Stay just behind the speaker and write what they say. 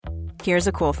Here's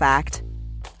a cool fact.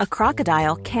 A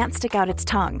crocodile can't stick out its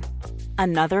tongue.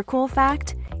 Another cool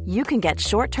fact, you can get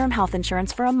short-term health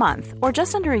insurance for a month or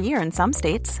just under a year in some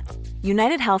states.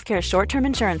 United Healthcare short-term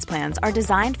insurance plans are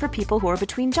designed for people who are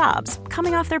between jobs,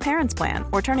 coming off their parents' plan,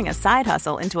 or turning a side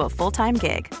hustle into a full-time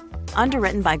gig.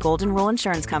 Underwritten by Golden Rule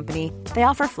Insurance Company, they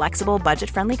offer flexible,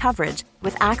 budget-friendly coverage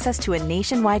with access to a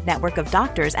nationwide network of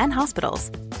doctors and hospitals.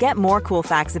 Get more cool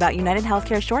facts about United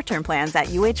Healthcare short-term plans at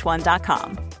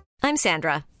uh1.com. I'm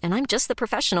Sandra, and I'm just the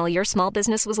professional your small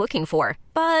business was looking for.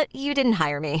 But you didn't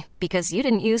hire me because you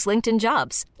didn't use LinkedIn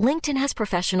Jobs. LinkedIn has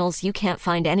professionals you can't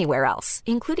find anywhere else,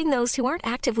 including those who aren't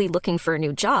actively looking for a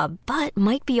new job, but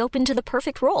might be open to the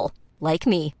perfect role, like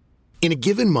me. In a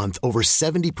given month, over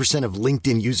 70% of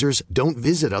LinkedIn users don't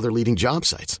visit other leading job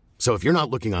sites. So if you're not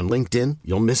looking on LinkedIn,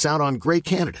 you'll miss out on great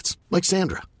candidates like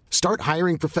Sandra. Start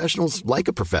hiring professionals like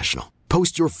a professional.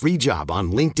 Post your free job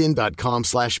on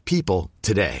linkedin.com/people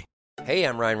today. Hey,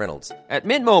 I'm Ryan Reynolds. At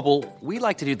Mint Mobile, we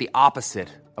like to do the opposite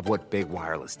of what Big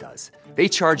Wireless does. They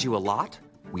charge you a lot,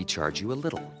 we charge you a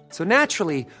little. So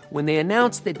naturally, when they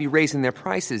announced they'd be raising their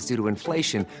prices due to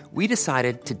inflation, we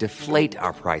decided to deflate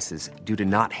our prices due to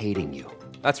not hating you.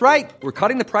 That's right. We're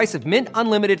cutting the price of Mint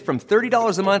Unlimited from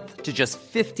 $30 a month to just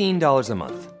 $15 a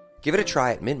month. Give it a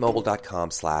try at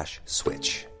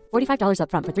mintmobile.com/switch. $45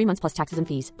 up front for 3 months plus taxes and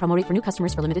fees. Promo rate for new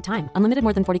customers for limited time. Unlimited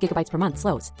more than 40 gigabytes per month.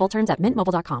 Slows full terms at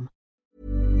mintmobile.com.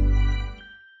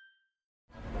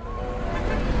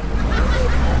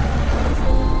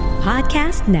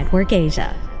 Podcast Network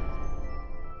Asia.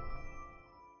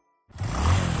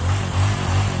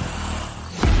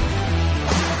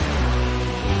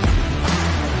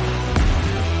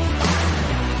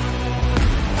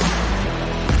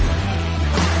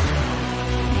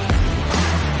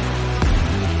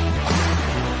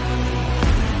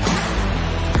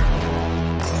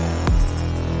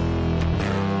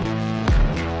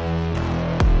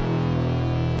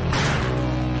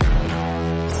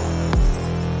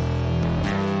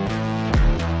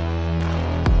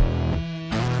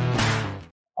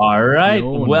 All right,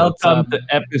 welcome to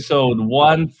episode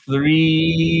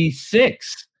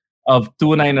 136 of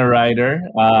Tunay na Rider.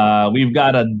 We've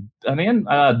got a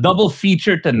double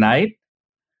feature tonight.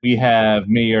 We have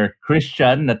Mayor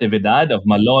Christian Natividad of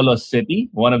Malolos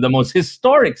City, one of the most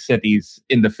historic cities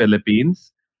in the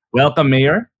Philippines. Welcome,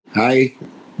 Mayor. Hi.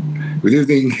 Good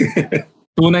evening.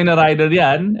 Tunay na Rider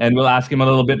yan, and we'll ask him a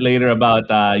little bit later about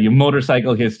your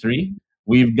motorcycle history.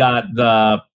 We've got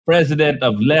the President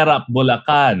of Lerap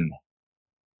Bulacan,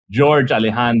 George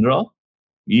Alejandro.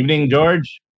 Evening,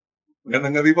 George.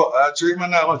 Magandang gabi po. Chairman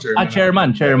na ako,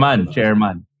 Chairman. Chairman.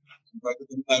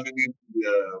 President namin yung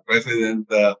President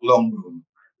Long.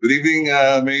 Good evening,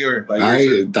 Mayor. Tiger.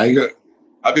 Hi, Tiger.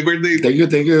 Happy birthday. Thank you,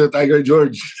 Tiger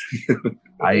George.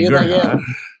 Tiger.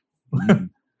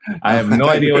 I have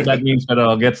no idea what that means,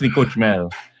 pero gets ni Coach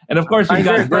Mel. And of course, we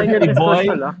got birthday boy.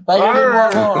 Tiger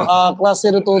po, class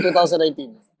 02,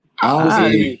 2019.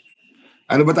 Okay.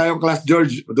 Ano ba tayong class,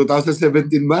 George?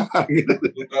 2017 ba?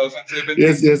 2017.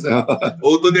 Yes.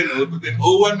 O2 din.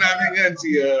 O1 namin yan,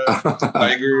 si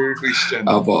Tiger Christian.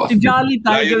 Apo. Si Jolly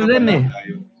Tiger din eh.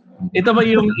 Ito ba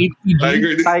yung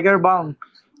HPG? Tiger Bomb.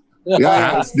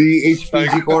 Yeah, it's the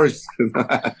HPG course.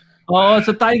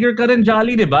 So Tiger ka rin,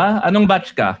 Jolly, di ba? Anong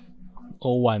batch ka?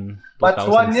 O1. Batch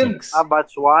 1 yun.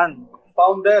 Batch 1.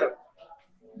 Founder.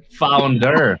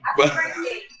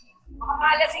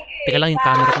 Teka lang yung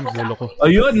camera ko, gulo ko.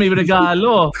 Ayun, may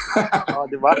regalo.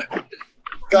 Di ba?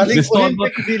 Galing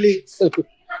Olympic Village.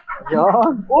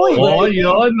 Yan.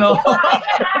 Yun. No.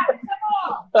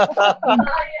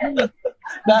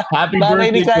 Happy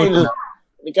birthday ni Kyle.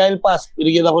 Ni Kyle Pass.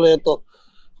 Pinigyan ako na ito.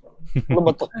 Ano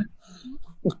ba ito?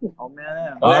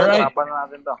 Alright.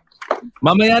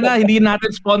 Mamaya na, hindi natin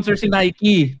sponsor si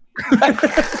Nike.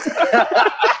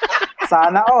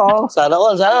 Sana all.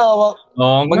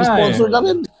 Mag-sponsor na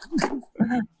rin.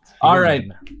 Alright.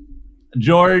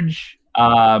 George,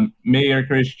 Mayor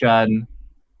Christian,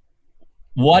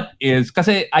 what is,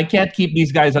 kasi I can't keep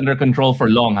these guys under control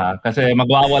for long, ha? Kasi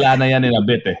magwawala na yan in a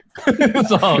bit, eh.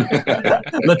 So,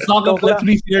 let's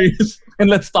be serious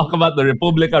and let's talk about the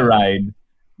Republika ride.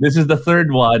 This is the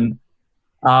third one.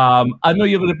 Ano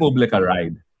yung Republika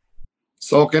ride?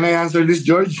 So, can I answer this,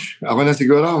 George? Ako na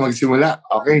siguro, magsimula.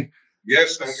 Okay.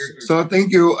 Yes, thank you. So, thank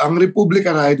you. Ang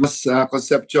Republika ride was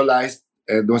conceptualized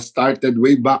and was started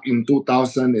way back in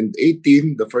 2018,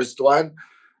 the first one.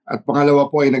 At pangalawa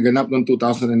po ay naganap noong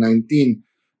 2019.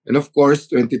 And of course,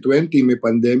 2020, may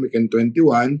pandemic, and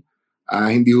 21,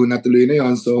 hindi ho natuloy na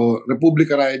yon. So,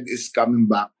 Republika ride is coming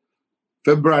back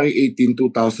February 18,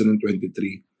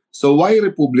 2023. So, why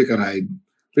Republika ride?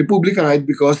 Republika Ride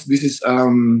because this is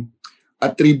a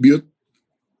tribute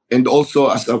and also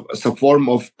as a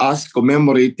form of us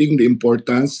commemorating the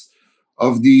importance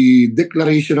of the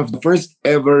declaration of the first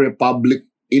ever republic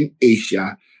in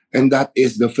Asia, and that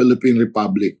is the Philippine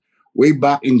Republic, way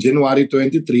back in January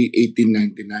 23,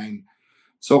 1899.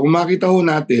 So kung makita ho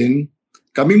natin,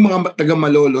 kaming mga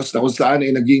taga-Malolos na kung saan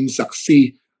ay naging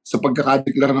saksi sa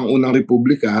pagkakadeklara ng unang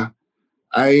republika,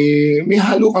 ay may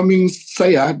halo kaming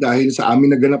saya dahil sa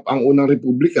amin naganap ang unang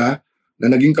republika na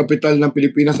naging kapital ng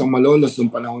Pilipinas ang Malolos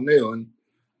noong panahon na yon.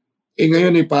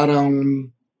 Ngayon ay parang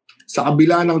sa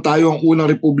kabila ng tayo ang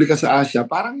unang republika sa Asia,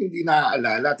 parang hindi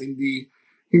naaalala at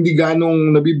hindi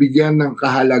ganong nabibigyan ng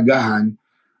kahalagahan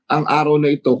ang araw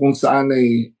na ito kung saan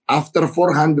ay after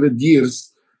 400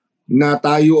 years na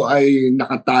tayo ay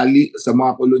nakatali sa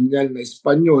mga kolonyal na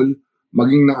Espanyol,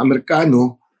 maging ng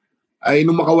Amerikano, ay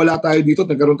nung makawala tayo dito,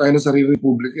 nagkaroon tayo ng sariling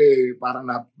republika, parang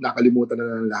nakalimutan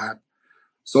na ng lahat.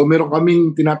 So meron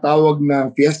kaming tinatawag na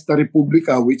Fiesta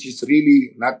Republica, which is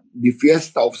really not the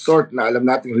fiesta of sort na alam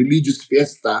natin, religious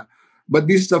fiesta, but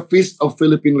this is a Feast of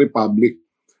Philippine Republic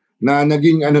na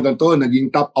naging naging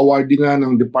top awardee nga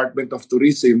ng Department of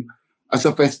Tourism as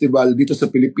a festival dito sa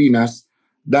Pilipinas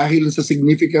dahil sa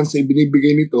significance na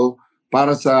ibinibigay nito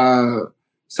para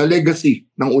sa legacy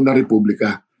ng unang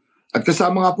republika. At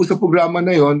kasama nga po sa programa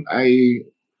na yon ay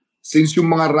since yung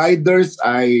mga riders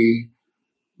ay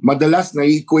madalas na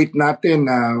i-equate natin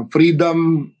na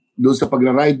freedom doon sa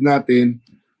pagra-ride natin,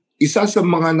 isa sa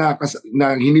mga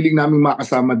na hiniling namin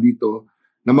makasama dito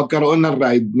na magkaroon ng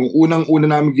ride, nung unang-una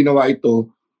namin ginawa ito,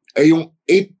 ay yung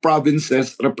 8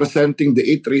 provinces representing the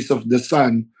 8 rays of the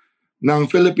sun ng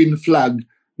Philippine flag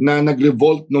na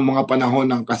nag-revolt noong mga panahon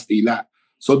ng Kastila.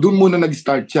 So doon muna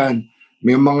nag-start yan.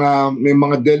 May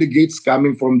mga delegates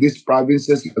coming from these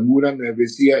provinces, Laguna, Nueva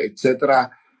Ecija, etc.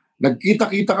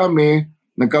 Nagkita-kita kami,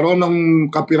 nagkaroon ng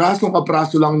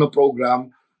kapiraso lang na program,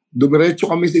 dumiretso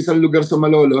kami sa isang lugar sa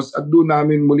Malolos at doon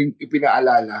namin muling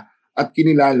ipinaalala at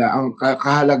kinilala ang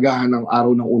kahalagahan ng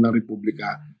araw ng unang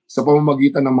republika sa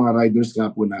pamamagitan ng mga riders nga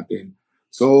po natin.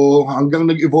 So hanggang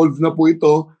nag-evolve na po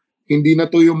ito, hindi na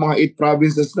to yung mga 8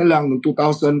 provinces na lang. Noong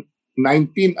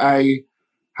 2019 ay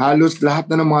halos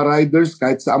lahat na ng mga riders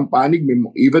kahit sa panig,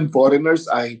 even foreigners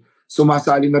ay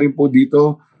sumasali na rin po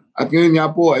dito. At ngayon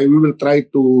nga po ay we will try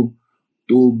to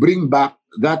bring back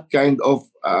that kind of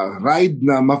ride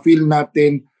na ma-feel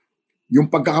natin yung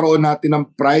pagkakaroon natin ng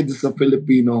pride sa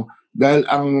Filipino dahil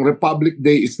ang Republic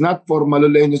Day is not for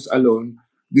Maloleños alone,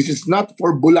 this is not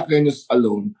for Bulakeños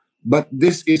alone, but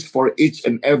this is for each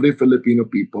and every Filipino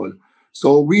people.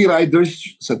 So we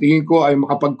riders, sa tingin ko ay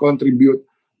makapag-contribute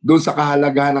doon sa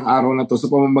kahalagahan ng araw na to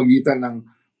sa pamamagitan ng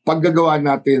paggagawa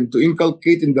natin to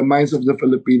inculcate in the minds of the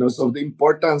Filipinos of the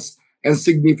importance and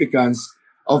significance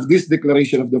of this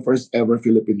declaration of the first ever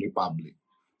Philippine Republic.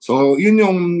 So yun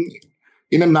yung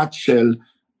in a nutshell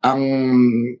ang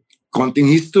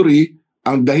konting history,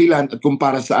 ang dahilan at kung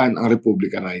para saan ang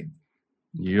Republika Ride.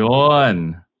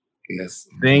 Yun.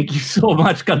 Yes. Thank you so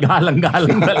much.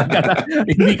 Kagalang-galang talaga.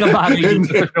 Hindi ka bagay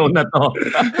sa show na to.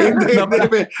 Hindi.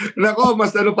 Nako,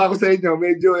 mas pa ako sa inyo.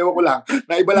 Medyo, ewan ko lang.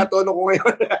 Naibala tono ko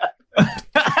ngayon.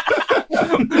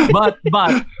 but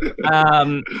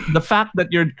the fact that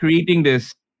you're creating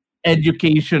this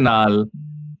educational,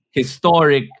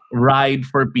 historic ride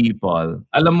for people,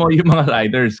 alam mo yung mga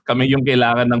riders, kami yung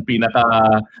kailangan ng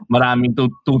maraming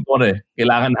tutor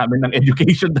Kailangan namin ng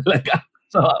education talaga.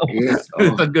 So, yes,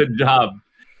 it's a good job.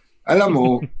 Alam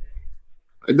mo,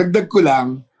 dagdag ko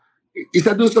lang,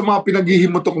 isa doon sa mga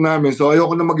pinaghihimutok namin, so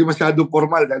ayoko na maging masyadong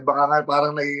formal dahil baka nga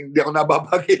parang hindi ako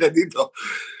nababagay na dito.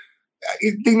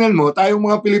 Tingnan mo, tayong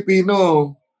mga Pilipino,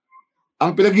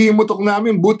 ang pinaghihimutok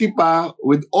namin, buti pa,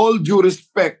 with all due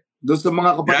respect, doon sa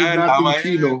mga kapatid natin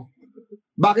Chino,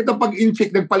 bakit ang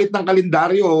pag-incheck nagpalit ng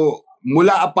kalendaryo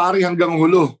mula Apari hanggang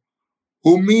Hulo?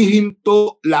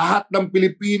 Humihinto lahat ng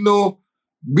Pilipino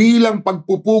bilang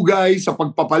pagpupugay sa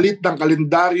pagpapalit ng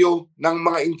kalendaryo ng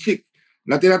mga inchik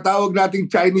na tinatawag nating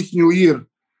Chinese New Year.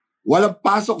 Walang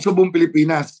pasok sa buong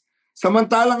Pilipinas.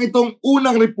 Samantalang itong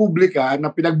unang republika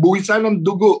na pinagbuhisan ng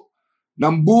dugo,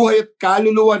 ng buhay at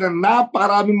kaluluwa ng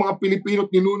napakaraming mga Pilipino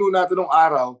at ninuno natin noong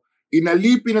araw,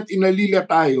 inalipin at inalila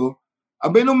tayo,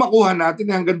 abay nung makuha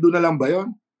natin, hanggang doon na lang ba yun?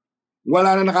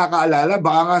 Wala na nakakaalala.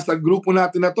 Baka nga sa grupo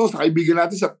natin na to, sa kaibigan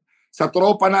natin, sa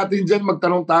tropa natin dyan,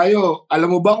 magtanong tayo,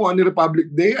 alam mo ba kung ano Republic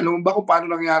Day? Alam mo ba kung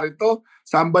paano nangyari to?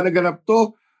 Saan ba naganap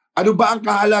to? Ano ba ang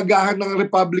kahalagahan ng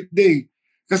Republic Day?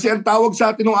 Kasi ang tawag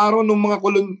sa atin ng araw ng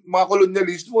mga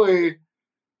kolonyalismo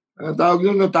tawag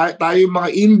nyo na tayo mga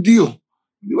Indio.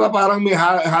 Di ba? Parang may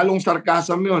halong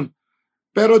sarcasm yun.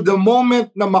 Pero the moment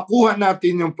na makuha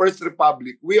natin yung First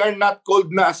Republic, we are not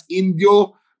called na as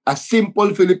Indio, as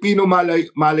simple Filipino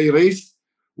Malay race.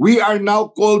 We are now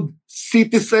called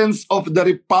citizens of the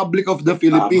Republic of the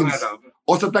Philippines.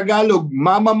 O sa Tagalog,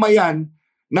 mamamayan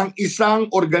ng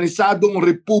isang organisadong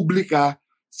republika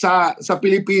sa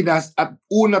Pilipinas at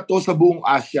una to sa buong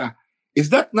Asia.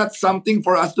 Is that not something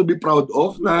for us to be proud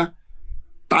of na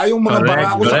tayong mga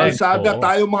barako sa kalsada,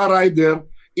 tayong mga rider,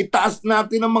 itaas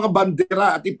natin ang mga bandera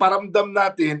at iparamdam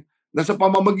natin na sa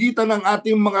pamamagitan ng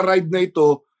ating mga ride na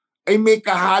ito ay may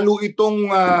kahalo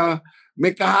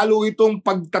itong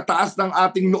pagtataas ng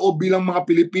ating noo bilang mga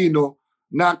Pilipino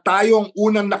na tayo ang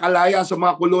unang nakalaya sa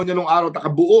mga kolonya nung araw,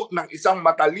 nakabuo ng isang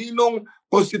matalinong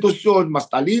konstitusyon,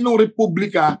 mas talinong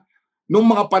republika nung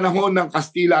mga panahon ng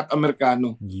Kastila at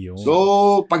Amerikano.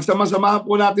 So, pagsama-samahan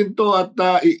po natin to at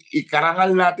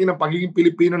ikarangal natin ang pagiging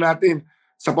Pilipino natin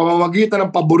sa pamamagitan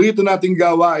ng paborito nating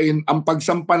gawain, ang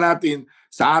pagsampa natin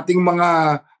sa ating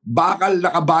mga bakal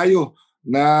na kabayo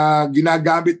na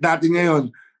ginagamit natin ngayon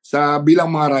sa bilang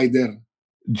mga rider.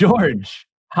 George,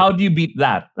 how do you beat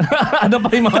that? Ano pa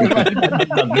yung mga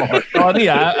sorry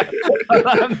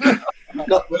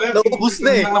Naubos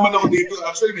na eh. Lang naman ako dito.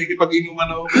 Actually, may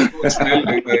kipag-inuman ako with Coach Mel.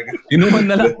 Inuman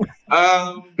na lang.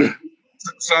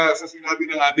 Sa sinabi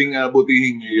ng ating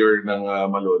butihing mayor ng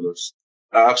Malolos,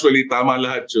 actually, tama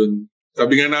lahat yun.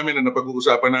 Sabi nga namin na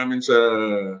napag-uusapan namin sa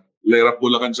Lerap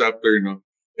Bulacan chapter, no?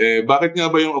 Bakit nga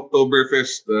ba yung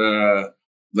Oktoberfest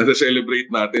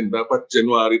na-celebrate natin? Dapat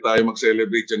January tayo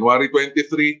mag-celebrate. January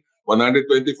 23,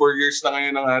 124 years na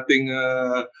ngayon ang ating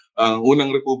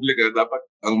unang republika. Dapat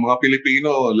ang mga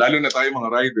Pilipino, lalo na tayo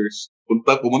mga riders,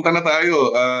 pumunta na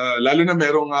tayo. Lalo na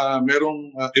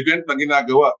merong event na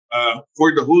ginagawa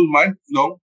for the whole month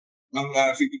long ng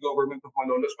City Government of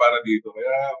Malolos para dito.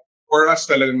 Kaya for us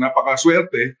talagang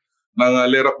napakaswerte ng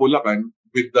Lerap Bulacan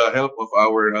with the help of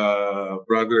our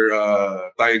brother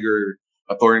Tiger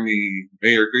Attorney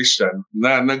Mayor Christian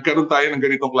na nagkaroon tayo ng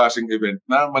ganitong klaseng event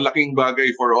na malaking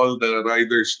bagay for all the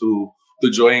riders to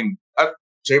join. At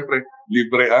syempre,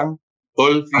 libre ang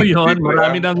toll fee.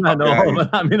 Marami nang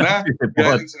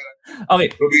support.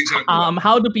 Okay,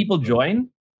 how do people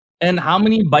join? And how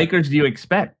many bikers do you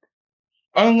expect?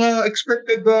 Ang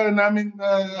expected namin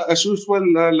as usual,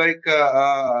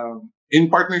 in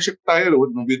partnership tayo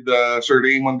with Sir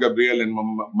Raymond Gabriel and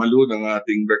Malu ng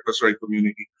ating Breakfast Ride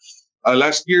community.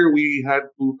 Last year, we had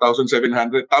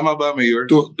 2,700. Tama ba, Mayor?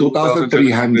 2,300.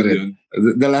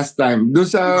 The last time. Doon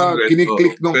sa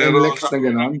kiniklik nung NLEX na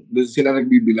gano'n, doon sila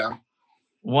nagbibilang.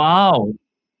 Wow!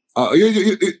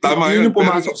 Tama yun yung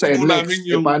pumasok sa NLEX.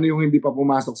 Paano yung hindi pa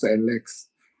pumasok sa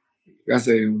NLEX?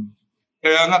 Kasi yung...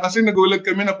 Kaya nga kasi nagulat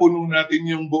kami na puno natin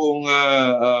yung buong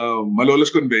Malolos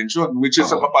Convention, which is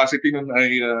sa capacity nun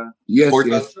ay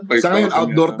 4,000. Sa ngayon,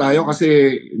 outdoor tayo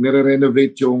kasi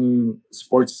nire-renovate yung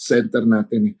sports center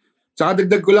natin. Tsaka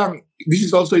dagdag ko lang, this is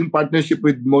also in partnership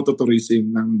with Mototourism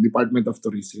ng Department of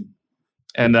Tourism.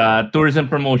 And Tourism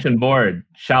Promotion Board.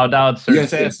 Shout out Sir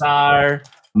Cesar,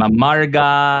 Ma'am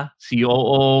Marga,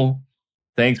 COO.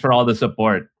 Thanks for all the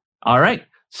support. All right.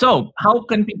 So, how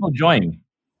can people join?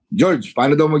 George,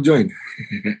 paano daw mag-join?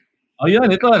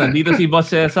 Ito. Nandito si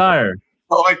Boss Cesar.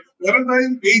 Okay. Meron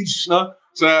tayong page, no?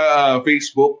 Sa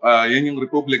Facebook. Yan yung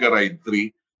Republika Ride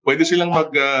 3. Pwede silang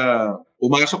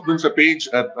pumasok dun sa page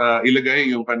at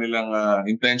ilagay yung kanilang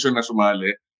intention na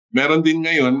sumali. Meron din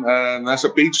ngayon,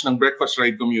 nasa page ng Breakfast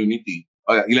Ride Community.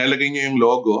 Ilalagay nyo yung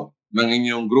logo ng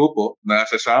inyong grupo na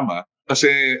sasama.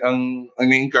 Kasi ang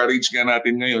encourage nga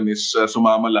natin ngayon is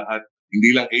sumama lahat.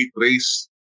 Hindi lang 8 race.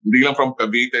 Hindi lang from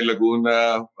Cavite,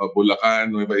 Laguna,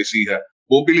 Bulacan, Nueva Ecija.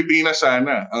 Buong Pilipinas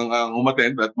sana ang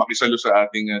umattend at makisalo sa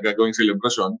ating gagawing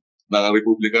selebrasyon ng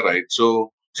Republika Ride. So,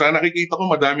 sana nakikita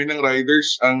ko madami ng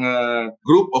riders, ang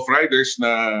group of riders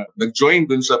na nag-join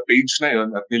dun sa page na yon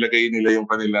at nilagay nila yung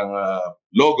kanilang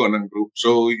logo ng group.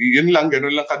 So, yun lang,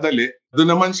 ganun lang kadali.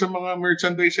 Doon naman sa mga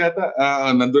merchandise yata,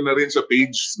 nandun na rin sa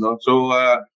page. No? So,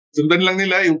 sundan lang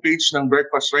nila yung page ng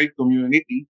Breakfast Ride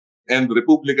Community and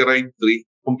Republika Ride 3.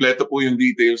 Kompleto po yung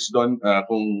details doon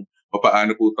kung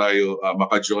paano po tayo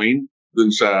maka-join dun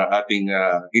sa ating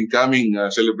incoming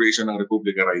celebration ng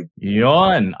Republika Ride.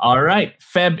 Yon. All right.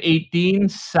 Feb 18,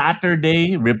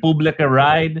 Saturday, Republika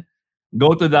Ride.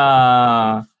 Go to the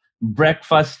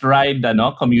Breakfast Ride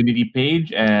community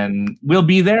page and we'll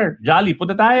be there. Jolly,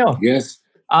 punta tayo. Yes.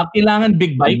 Kailangan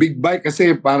big bike? Big bike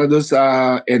kasi para doon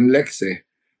sa NLEX eh.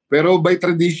 Pero by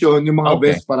tradition, yung mga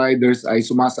Vespa riders ay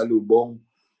sumasalubong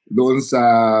doon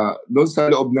sa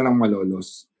loob na ng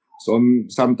Malolos. So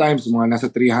sometimes mga nasa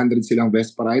 300 silang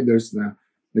Vespa riders na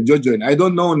nagjo-join. I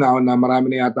don't know now na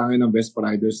marami na yata ngayon ng Vespa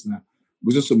riders na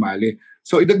gusto sumali.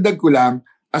 So idagdag ko lang,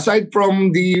 aside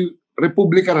from the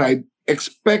Republika ride,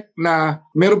 expect na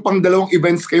meron pang 2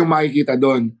 events kayong makikita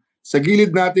doon. Sa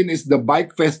gilid natin is the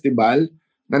Bike Festival,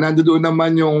 na nandoon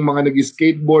naman yung mga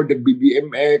nag-skateboard,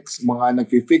 nag-BBMX, mga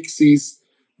nag-fixies,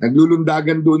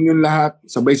 naglulundagan doon yung lahat,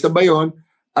 sabay-sabay yun.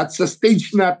 At sa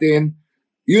stage natin,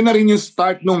 yun na rin yung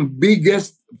start ng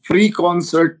biggest free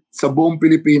concert sa buong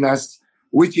Pilipinas,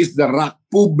 which is the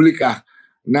Republika,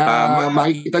 na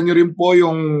makikita nyo rin po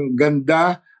yung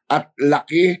ganda at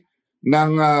laki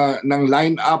ng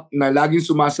line-up na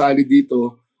laging sumasali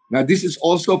dito, na this is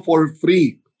also for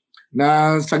free,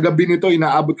 na sa gabi nito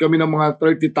inaabot kami ng mga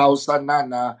 30,000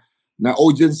 na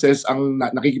audiences ang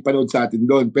nakikipanood sa atin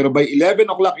doon. Pero by 11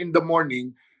 o'clock in the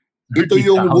morning, ito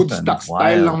yung Woodstock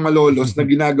style ng Malolos na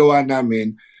ginagawa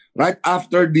namin. Right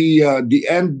after the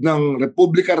end ng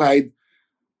Republika ride,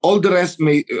 all the rest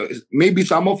maybe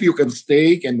some of you can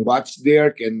stay, can watch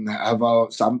there, can have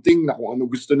something na kung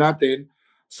ano gusto natin.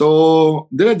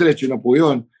 So, dire-diretso na po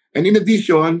yun. And in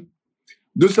addition,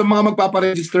 doon sa mga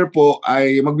magpaparegister po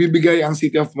ay magbibigay ang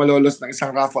City of Malolos ng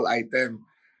isang raffle item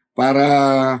para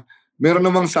meron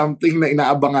namang something na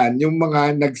inaabangan yung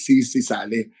mga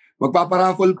nagsisisali.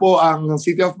 Magpaparaffle po ang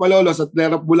City of Malolos at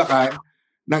Lerop Bulacan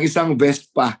ng isang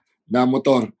Vespa na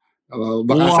motor.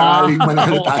 Baka sakaling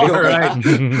manalo tayo. Right.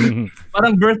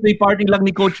 Parang birthday party lang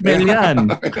ni Coach Mel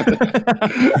yan.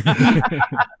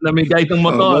 Namigay itong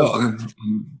motor.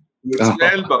 Coach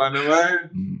Mel, baka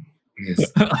naman.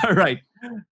 Yes. Alright.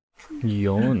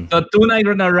 Yun. So, tunay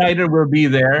na rider will be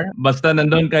there. Basta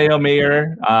nandun kayo,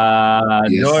 Mayor,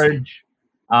 Yes. George.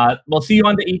 We'll see you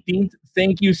on the 18th.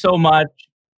 Thank you so much.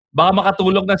 Baka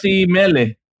makatulog na si Mel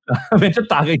eh. Medyo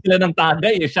tagay sila ng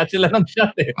tagay eh. Shot sila ng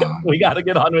shot eh. We gotta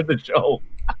get on with the show.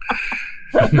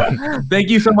 Thank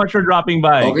you so much for dropping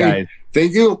by, guys.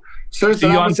 Thank you. Sir,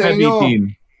 See you on salamat sa Feb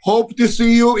inyo. 18. Hope to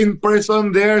see you in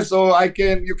person there so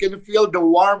you can feel the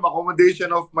warm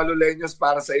accommodation of Maloleños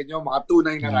para sa inyo, mga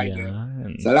tunay na rider.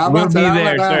 Salamat, We'll be salamat.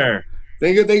 there, sir.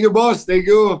 Thank you, boss.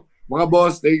 Thank you. Mga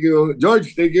boss, thank you.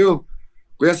 George, thank you.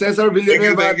 Kuya Cesar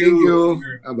Villanueva, thank you.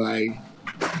 Bye-bye.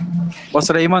 Boss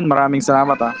Raymond, maraming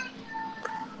salamat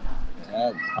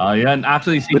Yan.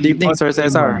 Actually, good evening, Sir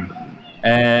Cesar.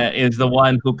 Is the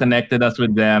one who connected us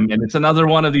with them. And it's another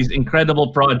one of these incredible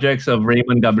projects of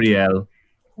Raymond Gabriel.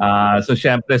 So,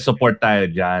 syempre, support tayo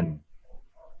dyan.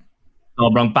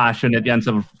 Sobrang passionate yan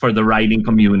for the riding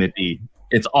community.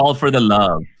 It's all for the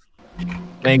love.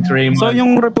 Thanks, Raymond. So,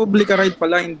 yung Republika ride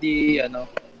pala, hindi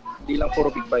lang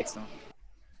puro big bikes, no?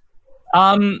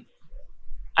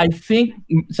 I think,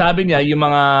 sabi niya, yung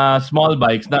mga small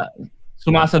bikes na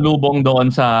sumasalubong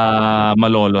doon sa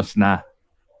Malolos na.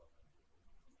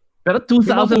 Pero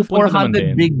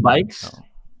 2,400 big bikes?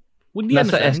 Hindi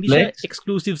siya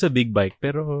exclusive sa big bike,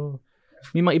 pero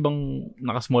may mga ibang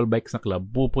naka-small bikes na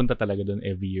club, pupunta talaga doon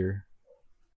every year.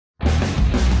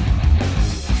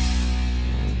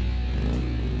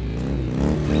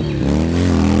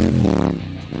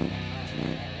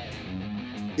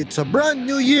 It's a brand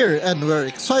new year and we're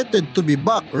excited to be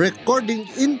back recording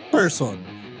in person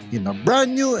in a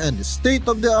brand new and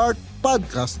state-of-the-art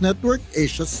Podcast Network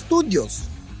Asia studios.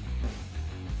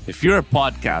 If you're a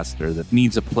podcaster that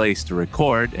needs a place to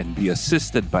record and be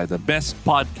assisted by the best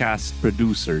podcast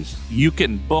producers, you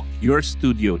can book your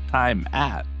studio time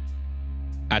at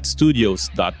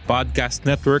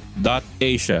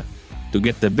studios.podcastnetwork.asia to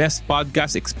get the best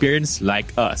podcast experience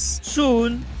like us.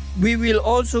 Soon, we will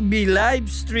also be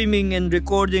live streaming and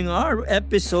recording our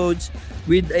episodes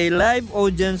with a live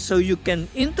audience so you can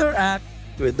interact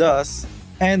with us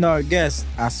and our guests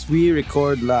as we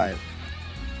record live.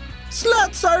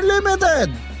 Slots are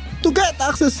limited! To get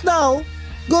access now,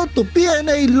 go to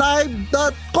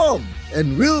pnalive.com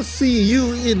and we'll see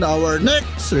you in our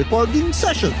next recording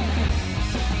session.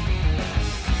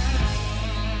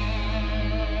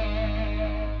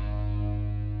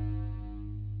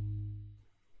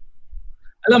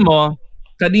 Alam mo,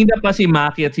 kanina pa si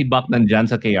Maki at si Buck nandyan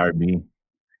sa KRB.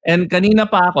 And kanina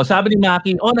pa ako, sabi ni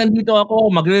Maki, nandito ako,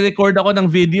 magre-record ako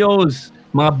ng videos,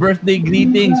 mga birthday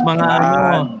greetings, mga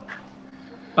ano.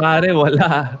 Pare,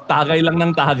 wala. Tagay lang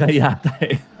ng tagay yata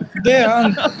eh. Hindi,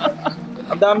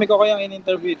 ang dami ko kayang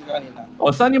in-interview kanina.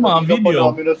 Saan yung mga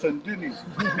video?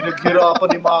 Pinaghirapan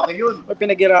ni Maki yun.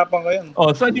 Pinaghirapan ko yun.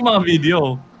 Saan yung mga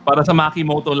video? Para sa Maki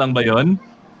Moto lang ba yun?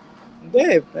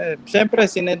 Hindi. Siyempre,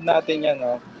 sinend natin yan.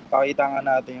 Pakita nga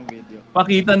natin yung video.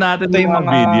 Pakita natin yung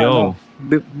mga video.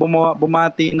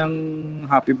 Bumati ng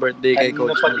happy birthday kay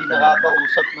Coach. Ay,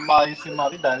 nakakausap na maayos si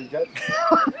Maki dahil dyan.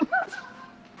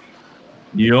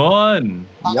 Yun.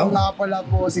 Ako nga pala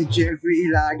po si Jeffrey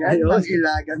Ilagan ng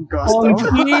Ilagan Custom.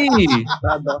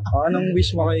 Anong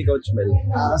wish mo kay Coach Mel?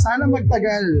 Sana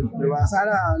magtagal, di ba?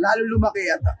 Sana lalo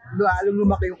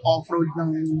lumaki yung off-road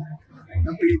ng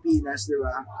Pilipinas, di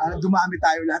ba? Dumami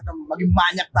tayo lahat, maging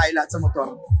manyak tayo lahat sa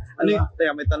motor.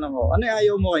 Teka, may tanong ko. Ano yung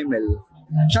ayaw mo kay Mel?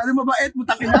 Masyado mabait,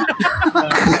 mutakin na.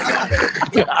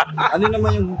 Ano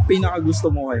naman yung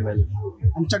pinaka-gusto mo kay Mel?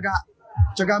 Ang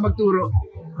tiyaga magturo.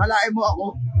 Kalain mo ako,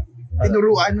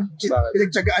 tinuruan,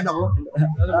 pinagtiyagaan ako.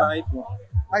 Ano ba height mo?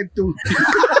 5'2".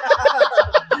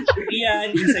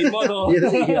 Iyan, inside moto.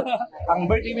 Ang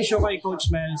birthday wish ko kay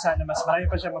Coach Mel, sana mas marami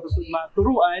pa siya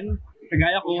maturuan.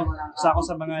 Kagaya ko, isa ako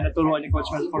sa mga naturuan ni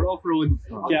Coach Mel for off-road.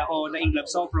 Kaya ako na-inglove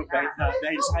sa off-road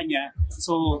dahil sa kanya.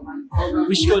 So,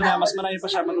 wish ko na mas marami pa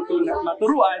siya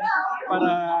maturuan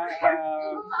para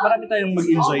marami tayong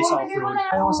mag-enjoy sa off-road.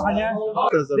 Kaya ko sa kanya,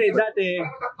 dati,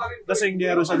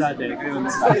 lasenggero siya dati.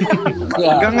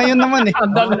 Hanggang ngayon naman eh.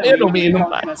 Ang dami umiinom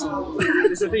pa.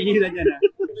 Sa tigilan niya na.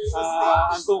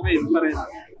 Ang token pa rin.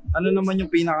 Ano naman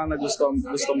yung pinaka na gusto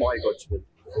mo kay Coach Mel?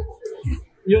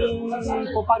 Yung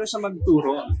kung paano siya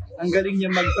magturo, ang galing niya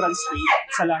mag-translate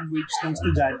sa language ng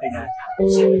estudyante niya.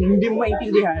 Kung hindi mo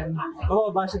maintindihan,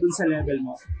 mababa siya dun sa level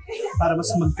mo para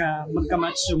mas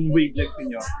magka-match yung wavelength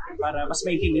niyo, para mas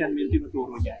maintindihan mo yung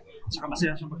tinuturo niya. Tsaka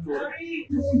masaya siya magturo.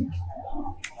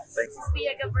 This is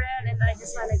Pia Gabriel and I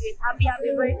just wanna greet happy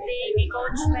birthday kay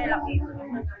Coach Mel Aquino.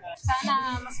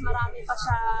 Sana mas marami pa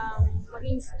siyang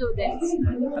maging students.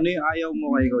 Ano yung ayaw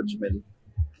mo kay Coach Mel?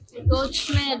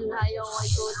 Coach Mel, ayaw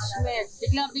kay Coach Mel.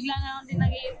 Bigla na lang din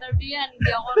nag-i-interview yan.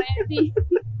 Hindi ako ready.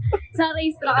 Sa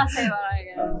race na kasi, parang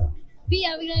gano'n.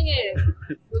 Pia, bigla nga eh.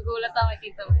 Gugulat ako kay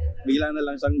Tito Mel. Bigla na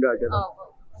lang siyang gagano.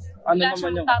 Oo. Ano Bigla naman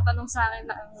siya yung magtatanong sa akin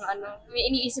na may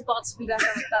iniisip ako tapos bigla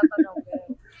siya magtatanong.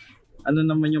 ano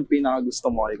naman yung pinaka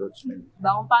gusto mo kay Coach Mel?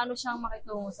 Kung paano siyang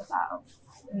makitungo sa tao.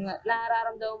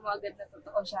 Nararamdaman mo agad na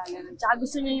totoo siya. Ganun. Tsaka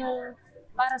gusto niya yung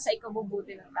para sa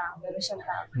ikabubuti ng tao. Gano'n siyang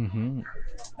tao.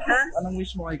 Anong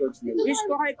wish mo kay Coach Mel? Wish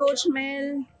ko kay Coach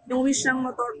Mel, yung wish ng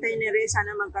motor tenere,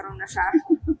 sana magkaroon na siya.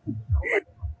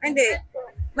 Hindi.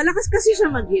 Malakas kasi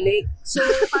siya maghilik. So,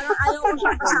 parang ayaw ko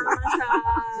siya kasama sa...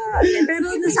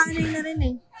 Pero nasanay na rin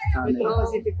eh.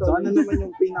 So, ano naman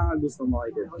yung pinaka gusto mo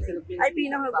kay Coach Mel? Ay,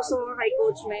 pinaka gusto ko kay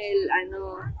Coach Mel,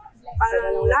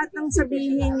 parang lahat ng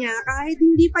sabihin niya, kahit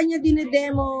hindi pa niya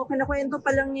dinedemo, kinakwento pa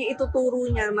lang niya, ituturo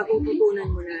niya, matututunan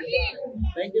mo na.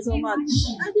 Thank you so much.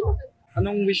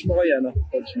 Anong wish mo kay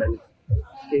Coach Mel?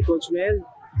 Kay Coach Mel,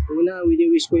 una,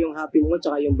 wish ko yung happy mo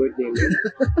tsaka yung birthday mo.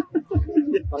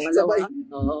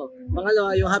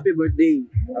 Pangalawa, yung happy birthday.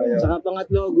 Tsaka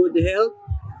pangatlo, good health,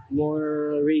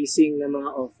 more racing na mga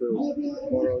off-road.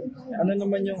 Ano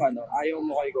naman yung ayaw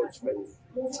mo kay Coach Mel?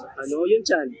 Yun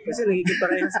chan. Kasi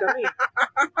nagkikita-rehas kami.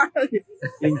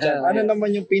 Yun chan. Ano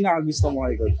naman yung pinaka gusto mo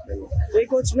kay Coach Mel? Kay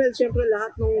Coach Mel, syempre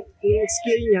lahat ng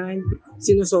skill niya,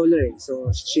 sinusolo eh. So,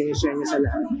 sinishare niya sa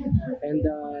lahat. And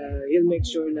he'll make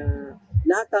sure na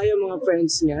lahat tayo mga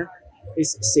friends niya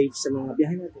is safe sa mga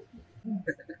biyahe natin.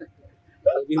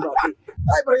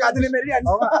 Ay, barkado ni Mel yan.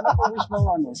 Ano po wish mo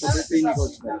sa birthday ni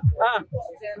Coach Mel?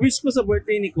 Wish ko sa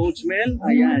birthday ni Coach Mel,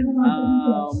 ayan,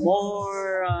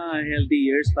 more healthy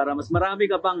years para mas marami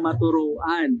ka pang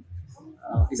maturuan.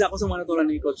 Isa ako sa mga naturuan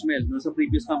ni Coach Mel. No, sa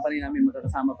previous company namin,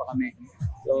 magkakasama pa kami.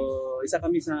 So, isa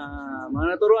kami sa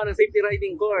mga naturuan ng safety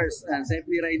riding course and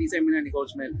safety riding seminar ni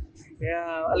Coach Mel.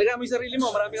 Kaya, alagaan mo yung sarili mo,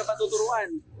 marami ka pang tuturuan.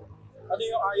 Ano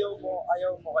yung ayaw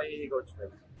mo kay Coach Mel?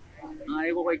 Ang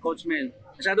ayaw ko kay Coach Mel,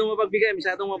 masyadong mapagbigay,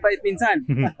 masyadong mapait minsan.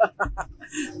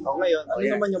 O ngayon, ano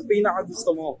naman yung pinaka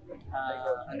gusto mo?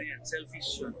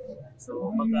 Selfish yun.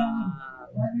 So,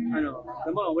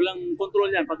 walang control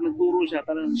yan. Pag nagturo siya,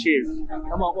 talagang share.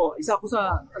 Isa ako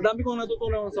ang dami kong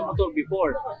natutunan sa motor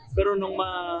before. Pero nung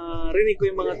marinig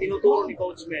ko yung mga tinuturo ni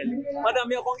Coach Mel,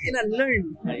 madami akong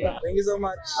in-unlearn. Thank you so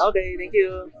much. Okay, thank you.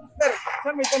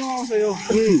 Sir, may tanong ako sa'yo.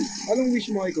 Anong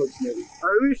wish mo kay Coach Mel?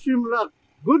 I wish him luck.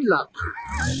 Good luck.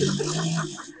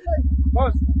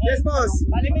 Boss. Yes, boss.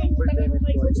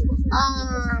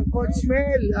 Coach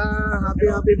Mel,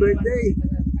 happy birthday.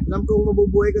 Alam kong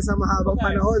mabubuhay ka sa mahabang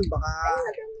panahon. Baka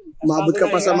umabot ka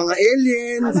pa sa mga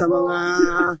alien, sa mga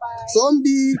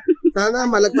zombie. Sana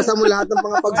malagpasan mo lahat ng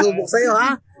mga pagsubok sa'yo,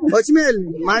 ha? Coach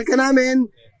Mel, mahal ka namin.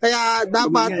 Kaya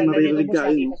dapat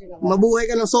mabuhay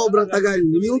ka ng sobrang tagal.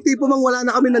 Yung tipo mang wala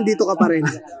na kami, nandito ka pa rin.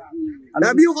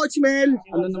 Love you, Coach Mel.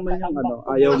 Ano naman yung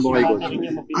ayaw mo kay Coach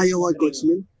Mel? Ayaw kay Coach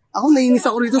Mel? Ako nainis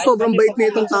ako rito, sobrang bait na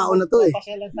itong tao na to eh.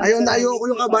 Ayaw ko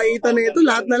yung kabaitan na ito,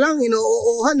 lahat na lang,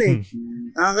 inuuuhan eh.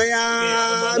 Kaya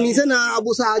minsan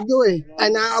naabusado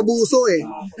naabuso eh.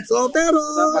 So pero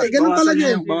ganun talaga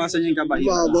eh. Bawasan yung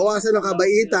kabaitan. Bawasan ng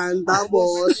kabaitan,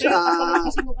 tapos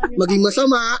maging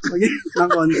masama ng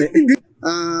konti.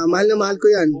 Mahal na mahal ko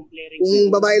yan. Kung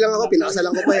babae lang ako,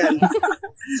 pinakasalan ko pa yan.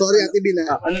 Sorry, Ate Bina.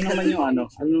 Ano naman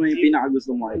yung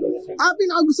pinakagusto mo kay Coach?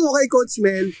 Pinakagusto ko kay Coach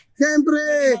Mel, siyempre,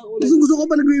 gusto ko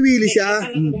pa nagwiwili siya.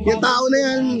 Yung tao na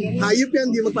yan, hayop yan,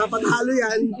 di magpapatalo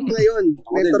yan. Ngayon,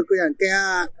 mentor ko yan.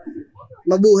 Kaya,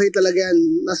 mabuhay talaga yan.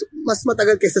 Mas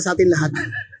matagal kaysa sa atin lahat.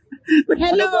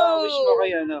 Hello! Ano ba ang wish mo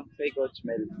kay Coach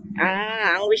Mel?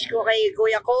 Ang wish ko kay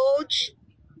Kuya Coach,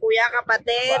 Kuya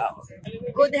kapatid,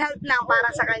 good health lang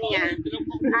para sa kanya.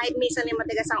 Kahit minsan ay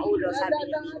matigas ang ulo, sabi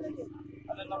niya.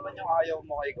 Ano naman yung ayaw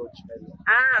mo kay Coach Mel?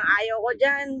 Ayaw ko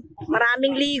dyan.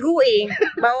 Maraming ligo eh.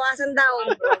 Bawasan daw.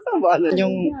 Ano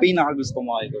yung pinakagusto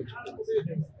mo kay Coach Mel?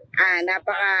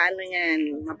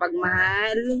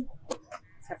 Mapagmahal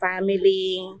sa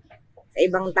family, sa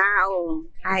ibang tao.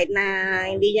 Kahit na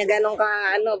hindi niya ganun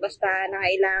basta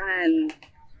nangailangan.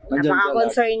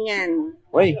 Napaka-concern yan.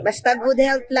 Basta good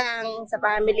health lang sa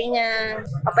family niya.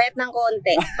 Papayat ng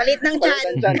konti. Palit ng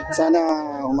tiyan. Sana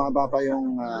umaba pa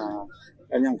yung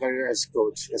kanyang career as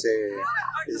coach kasi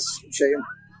siya yung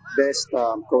best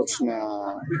coach na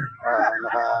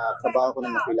nakatrabaho ko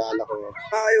na nakilala ko.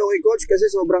 Ayaw kay coach kasi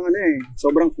sobrang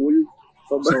cool.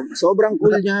 Sobrang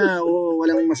cool niya.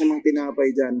 Walang masamang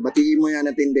tinapay dyan. Batiin mo yan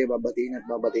at hindi, babatiin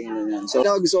mo yan. So,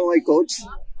 gusto ko kay coach.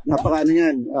 Napaka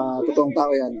totoong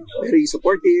tao yan. Very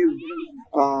supportive,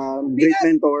 great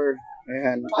mentor,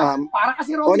 ayan.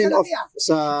 On and off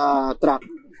sa track,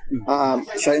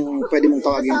 siya yung pwede mong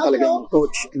tawagin talagang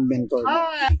coach and mentor.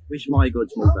 Wish mo kay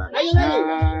Coach Mel ba?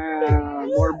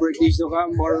 More birthdays to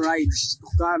come, more rides to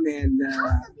come, and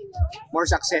more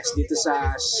success dito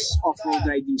sa off-road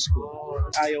riding school.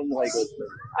 Ayaw mo kay Coach Mel?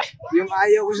 Yung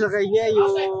ayaw ko sa kanya,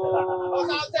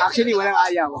 actually walang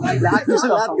ayaw. Lahat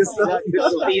gusto.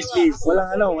 Peace.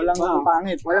 Walang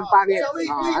pangit. Walang pangit.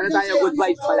 Ano tayo, good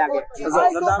vibes palagi.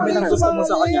 Nadami ng gusto mo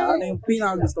sa kanya. Ano yung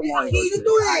pinakagusto mo kay Coach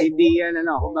Mel? Hindi yan,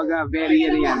 kumbaga very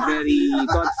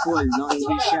thoughtful, no?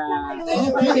 Hindi siya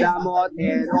madamot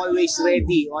and always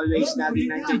ready. Always natin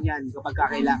nandiyan yan kapag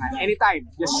kakailangan. Anytime,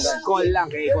 just call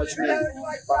lang kay Coach Mel.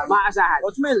 Maasahan.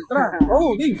 Coach Mel, tara.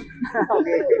 Game.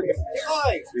 Okay.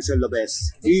 Wish all the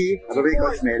best. Ano ba yung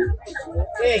Coach Mel?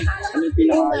 Ano yung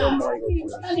pinaka-ayaw mo kay Coach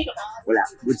Mel? Wala.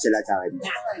 Good sila sa akin.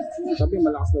 Sabi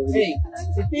malakas daw.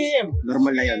 Si Tim!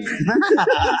 Normal na yan.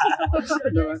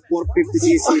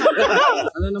 450cc.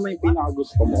 Ano naman yung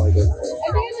pinaka-gusto mo kay Coach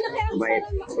Mel? Mabait.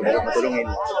 Matulungin.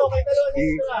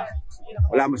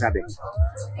 Wala mo sabi.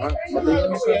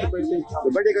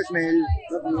 Good birthday, Coach Mel.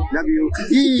 Love you.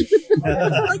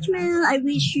 Coach Mel, I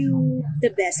wish you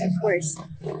the best, of course.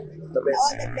 The best.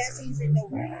 All the blessings in the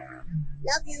world.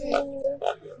 Love you.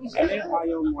 Ano yung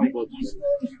ayaw mo kay Coach Mel?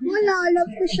 Wala,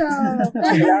 love ko siya.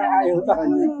 Ayaw sa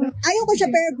kanya. Ayaw ko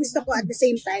siya pero gusto ko at the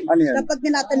same time. Ano yan? Kapag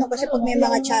tinatanong ko siya pag may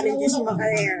mga challenges sa mga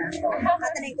karera,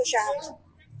 tatanungin ko siya,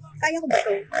 kaya ko ba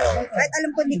ito? Kahit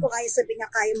alam ko hindi ko kaya, sabi niya,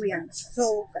 kaya mo yan.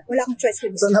 So, wala akong choice kung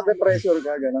gusto. So, nape-pressure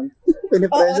ka, ganun?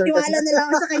 Oo, tiwala na lang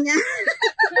ako sa kanya.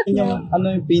 Ano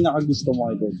yung pinaka-gusto mo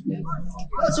kay Coach Mel?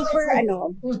 Super,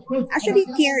 actually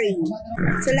caring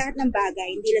sa lahat ng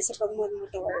bagay, hindi lang sa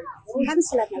pagmumotor. Halos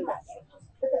sa lahat ng bagay.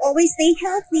 Always stay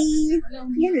healthy.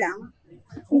 Yan lang.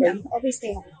 Always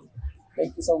stay healthy.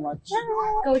 Thank you so much.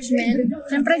 Coach Mel,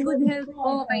 siyempre good health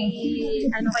ko kay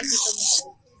Tito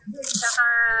mo. Saka,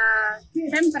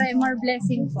 siyempre, more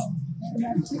blessing po.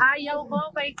 Ayaw ko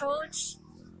kay Coach.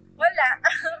 Wala.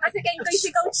 Kasi kay Coach si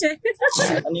Coach eh.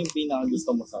 Ano yung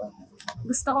pinaka-gusto mo sa kanya?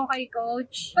 Gusto ko kay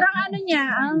Coach. Parang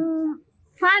ang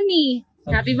funny.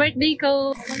 Happy birthday,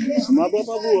 Coach. Sumaba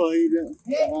pa buhay.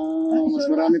 Mas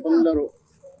marami pang laro.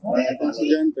 Pang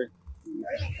estudyante.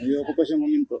 Ayoko pa siya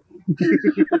maminto.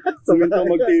 Saminto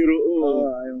magtiro.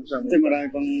 Kasi marami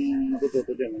pang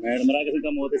natututo dyan. Marami kasi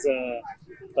kamote sa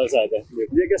kalsada.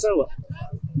 Hindi nagkasawa.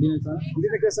 Hindi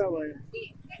nagkasawa.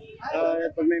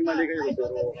 Pag may mali kayo,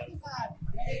 tuturo ka.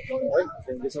 Okay,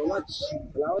 thank you so much.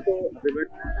 Salamat po. Happy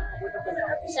birthday.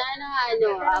 Sana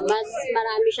mas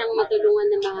marami siyang matulungan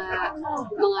ng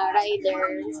mga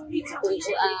riders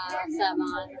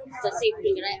sa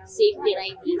safety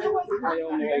riding. Ayaw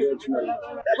mo kay Coach Mel.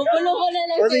 Bubulo ko na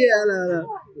lang.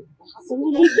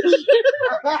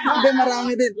 Hindi,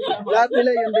 marami din. Lahat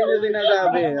nila yun din yung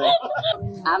sinasabi.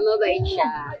 Mabait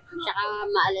siya. Tsaka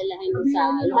maalalahan sa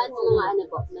lahat ng mga ano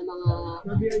po, ng mga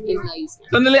employees.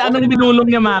 Sandali, anong binulong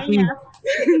niya, Maki?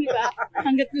 Diba?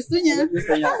 Hanggat gusto niya.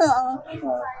 Oo.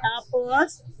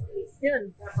 Tapos,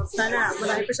 yun. Sana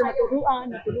marami pa siya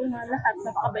matulungan lahat.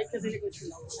 Napakabait kasi ni Coach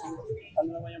Mel. Ano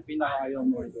naman yung pinaka-ayaw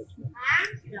mo, Coach Mel?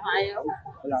 Pinaka-ayaw?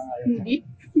 Wala kang ayaw. Hindi.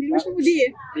 Hindi mo siya mudi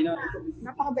eh. Hindi na.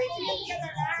 Napakabait mo.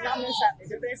 Wala kang masabi.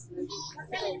 The best.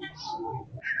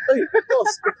 Ay,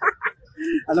 boss.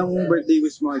 Anong birthday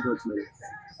wish mo kay Coach Mel?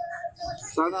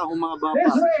 Sana humaba pa.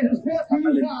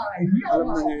 Alam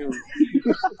na niyo yun.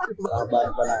 Humaba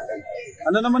pa natin.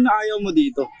 Ano naman na ayaw mo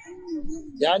dito?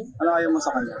 Yan? Ano ayaw mo sa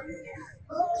kanya?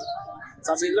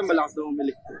 Sabi nila malakas daw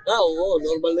umilik. Oo,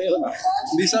 normal na yun.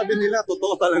 Hindi sabi nila,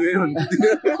 totoo talaga yun.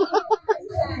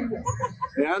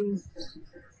 Ayan.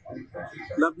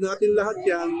 Love natin lahat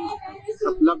yan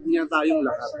at love niya tayong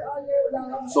lahat.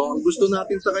 So, ang gusto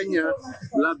natin sa kanya,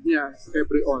 love niya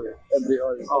every all. Every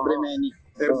all. Every many.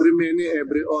 Every many,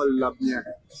 every all, love niya.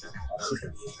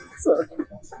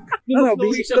 Ano,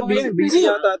 busy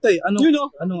yata ito eh.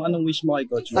 Anong wish mo kay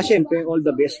Coach? Siyempre, all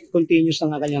the best. Continuous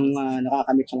na nga kanyang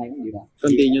nakakamit sa ngayon, di ba?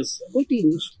 Continuous.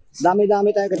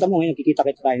 Dami-dami tayo kita mo ngayon.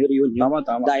 Kikita-kita tayo reunion.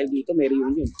 Tama. Dahil dito may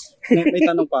reunion. May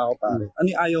tanong pa ako pare. Ano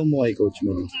yung ayaw mo kay Coach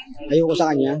Mel? Ayaw ko sa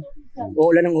kanya.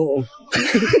 Oo lang ng oo.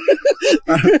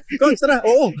 Coach, tara.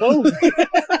 Oo.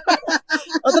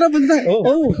 Tara, punta tayo.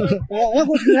 Oo.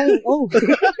 Coach Mel. Oo.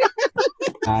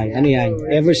 Ay, ano yan?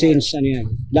 Ever since, ano yan?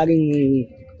 Laging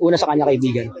una sa kanya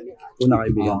kaibigan. Una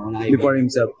kaibigan. Before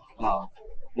himself. Oo.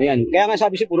 Ayan. Kaya nga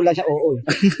sabi siya, puro lang siya oo.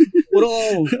 Puro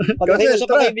oo. Pag nakiusap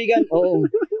ka kaibigan, oo.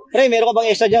 Pre, meron ka bang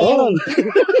extra dyan? Meron.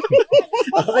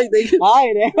 Okay, thank you.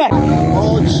 Ay,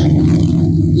 Coach,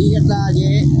 ingat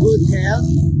lagi. Good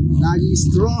health. Lagi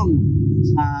strong.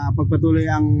 Pagpatuloy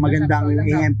ang magandang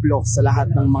i-employ sa lahat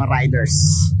ng mga riders.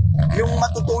 Yung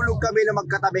matutulog kami na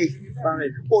magkatabi.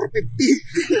 Bakit?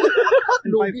 450.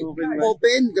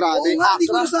 Open, grabe. Hindi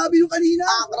ko sabi yung kanina.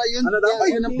 Akra yun.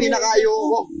 Yun ang pinakayo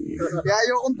ko. Kaya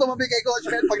ayokong tumabi kay Coach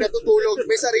Mel pag natutulog.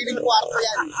 May sariling kwarto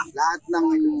yan. Lahat ng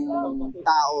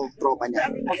tao, tropa niya.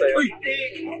 Uy!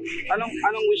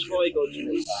 Anong wish mo kay Coach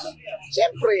Mel?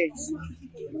 Siyempre,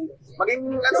 maging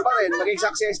maging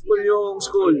successful yung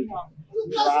school.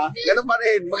 Diba? Ganun pa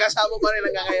rin, magkasama pa rin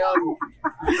hanggang ngayon.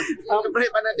 Siyempre,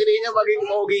 panatili niya maging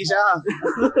pogi siya.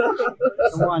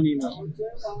 Mukha nino?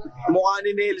 Mukha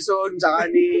ni Nelson, saka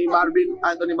ni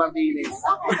Anthony Martinez.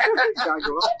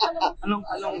 Anong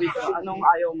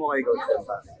ayaw mo kay Coach Mel?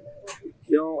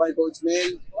 Yung kay Coach Mel,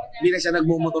 hindi na siya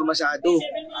nagmumotor masyado.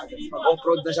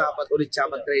 Mag-off-road na siya, ulit siya,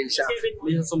 mag-trail siya.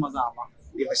 Hindi siya sumasama.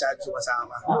 Hindi masyado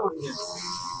sumasama.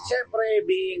 Siyempre,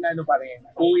 being pa rin,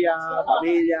 kuya,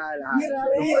 pamilya, lahat.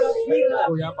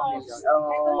 Kuya, pamilya.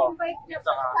 Oo.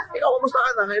 Ikaw, kumusta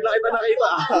ka na? Ngayon lang kita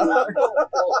nakita.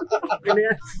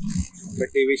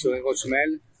 Birthday wish ko kay Coach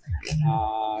Mel.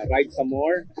 Ride some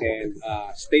more and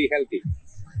stay healthy.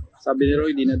 Sabi ni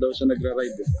Roy, di na daw siya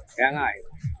nagra-ride.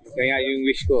 Kaya yung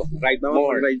wish ko, ride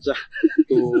more. Ride siya.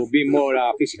 To be more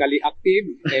physically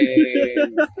active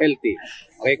and healthy.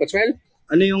 Okay, Coach Mel?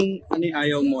 Ano yung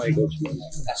ayaw mo kay Coach Mel?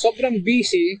 Sobrang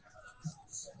busy.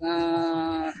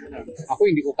 Ako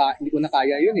hindi ko na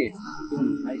kaya yun eh.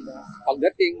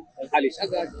 Pagdating, alis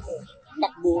agad,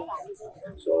 takbo.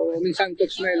 So minsan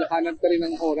Coach Mel, hanap ka rin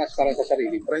ng oras para sa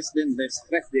sarili. Rest din.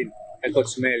 Kay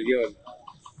Coach Mel yun.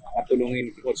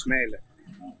 Patulungin si Coach Mel.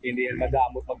 Hindi yan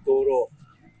madamot magturo.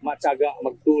 Matyaga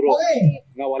magturo.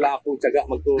 Nga wala akong tiyaga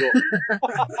magturo.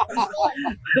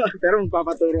 Pero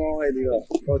magpapaturo ako di ba?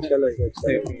 Coach Kaloy, Coach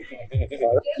Kaloy.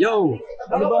 Yo!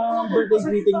 Ano ba ang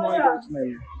birthday greeting mo kay Coach Mel?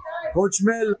 Coach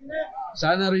Mel,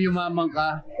 sana rin yumaman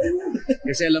ka.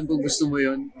 Kasi alam kong gusto mo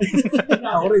yun.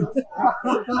 Ako rin.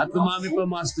 At dumami pa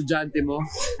mga estudyante mo.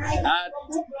 At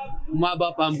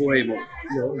umaba pa ang buhay mo.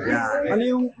 Yeah.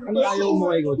 Ano ayaw mo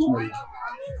kay Coach Mel?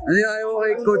 Ano yung ayaw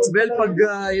kay Coach Bell pag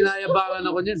inayabangan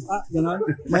ako niyan? Gano'n?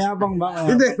 Mayabang ba?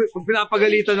 Hindi, pag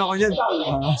pinapagalitan ako niyan.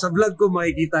 Sa vlog ko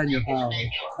makikita nyo.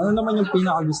 Ano naman yung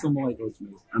pinaka-gusto mo kay Coach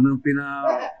Mel? Ano yung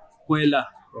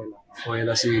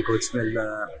Kuwela si Coach Mel na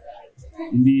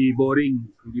hindi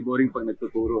boring pag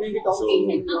nagtuturo. So,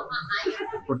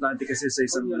 importante kasi sa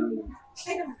isang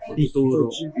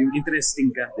tuturo, yung interesting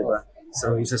ka, di ba?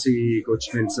 So, isa si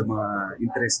Coach Mel sa mga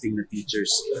interesting na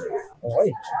teachers. Okay,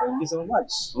 thank you so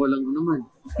much. Walang naman.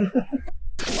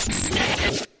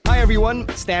 Hi everyone,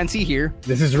 Stancy here.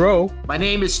 This is Ro. My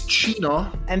name is Chino.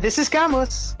 And this is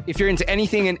Camus. If you're into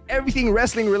anything and everything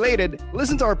wrestling related,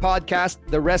 listen to our podcast,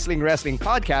 The Wrestling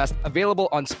Podcast, available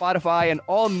on Spotify and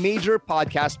all major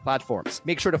podcast platforms.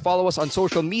 Make sure to follow us on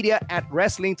social media at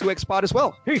Wrestling2Xpod as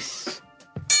well. Peace.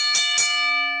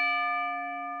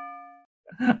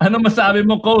 Ano masabi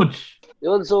mo, Coach?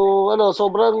 Yun, so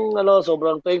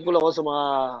sobrang thankful ako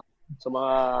sa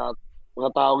mga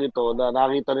taong ito na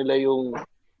nakita nila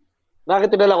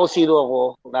kung sino ako,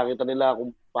 nakita nila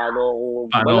kung paano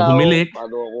ako humilik,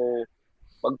 paano ako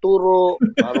magturo,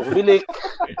 paano humilik.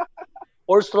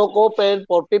 4-stroke open,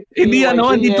 450.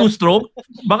 Hindi 2-stroke.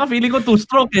 Baka feeling ko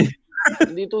 2-stroke eh.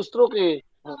 Hindi 2-stroke eh.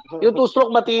 Yung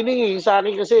 2-stroke matining eh. Sa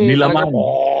akin kasi nilaman.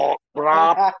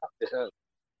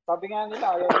 Sabi nga nila,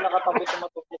 ayaw nila katabi sa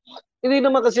matutok. Hindi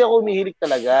naman kasi ako umihilig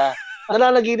talaga.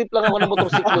 Nananaginip lang ako ng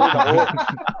motorsiklo ako.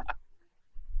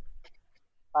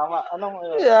 Tama. Anong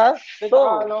Yeah.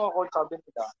 Coach, sabi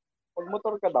nila,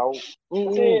 magmotor ka daw.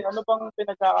 Kasi ano bang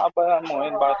pinagkakaabahan mo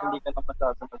ngayon? Bakit hindi ka naman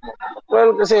sasagot mo?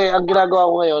 Well, kasi ang ginagawa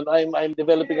ko ngayon, I'm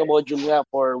developing a module nga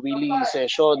for wheelie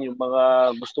session. Yung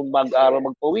mga gustong mag-aral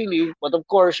magpa-wheelie. But of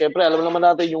course, syempre, alam naman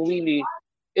natin yung wheelie,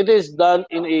 it is done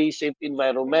in a safe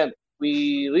environment.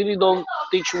 We really don't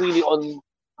teach wheelie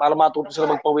para matuto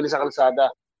sila magpa-wheelie sa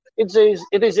kalsada. It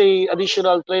is a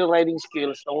additional trail riding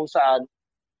skills na kung saan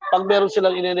pag meron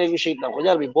silang i-negotiate na,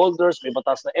 kunyari, may boulders, may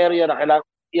batas na area na kailangan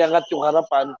iangat yung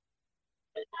harapan,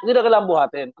 hindi na kailangan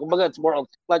buhatin. Kumbaga, it's more of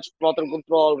clutch, throttle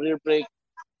control, rear brake,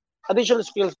 additional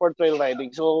skills for trail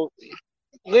riding. So,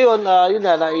 ngayon, yun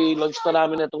na, na-launch na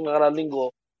namin itong nakarang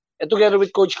linggo. And together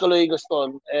with Coach Kaloy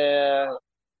Gaston,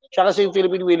 siya kasi yung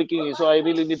Philippine Wheelie King, so I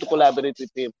really need to collaborate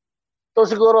with him. So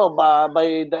siguro,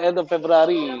 by the end of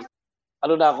February,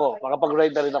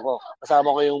 makapag-ride na rin ako.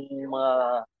 Kasama ko yung mga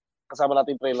kasama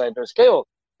nating trail riders. Kayo,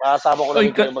 kasama ko na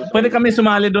rin kayo mag-trail. Pwede kami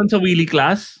sumali doon sa wheelie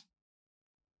class?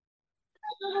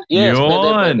 Yes,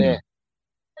 pwede.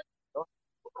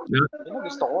 Yun ang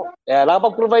gusto ko. Yeah,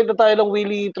 nakapag-provide na tayo ng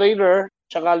wheelie trainer,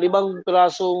 tsaka 5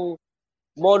 pirasong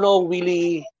mono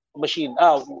wheelie machine.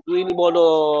 Wheelie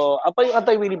mono, apa yung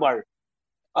anti-wheelie bar?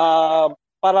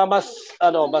 Para mas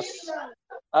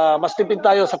tipid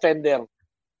tayo sa fender.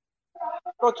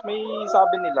 Coach, may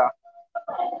sabi nila,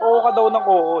 oo ka daw ng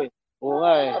oo eh. Oo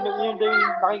nga eh. Yun din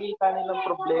nakikita nilang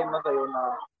problema sa'yo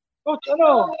na, Coach,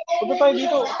 punta tayo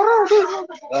dito.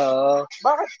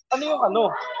 Bakit? Ano yung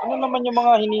ano? Ano naman yung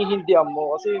mga hinihindihan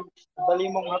mo? Kasi dali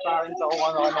mong hatarin sa kung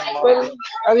ano-anong mga... Well,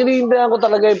 ang hinihindihan ko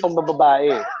talaga yung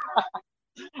pambababae.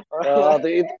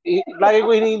 Lagi ko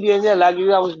hinihindihan niya. Lagi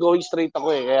ako going straight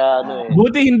ako eh. Kaya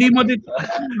Buti hindi mo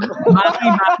Maki,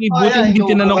 buti hindi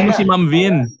tinanong mo si Ma'am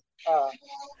Vin.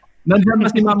 Nandiyan ba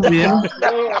si Ma'am Vin?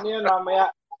 Ano yun, mamaya.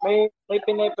 May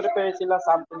pine-prepare sila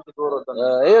something siguro doon.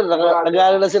 Ayun,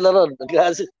 nag-aaral na sila ron.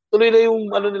 Tuloy na yung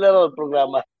nila ron,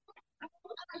 programa.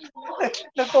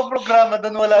 Nagpo-programa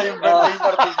doon, wala yung birthday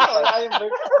participant. Wala yung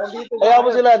birthday. Kaya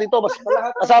mo sila dito,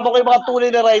 kasama ko yung mga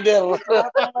tunay na rider. Lahat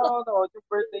ng nanonood, yung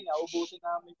birthday nga, ubusin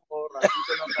namin yung oras.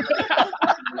 Dito lang talaga.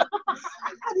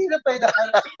 Hindi na tayo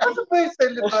ano ba yung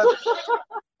celebrate?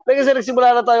 Kasi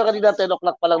nagsimula na tayo kanina 10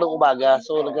 o'clock pa lang ng umaga.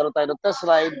 So nagkaroon tayo ng test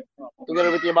ride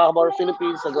together with Yamaha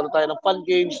Philippines. Nagkaroon tayo ng fun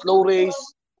games, slow race,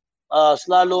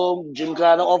 slalom,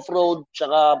 gymkhana off-road,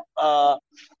 tsaka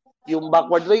yung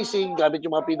backward racing gamit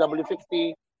yung mga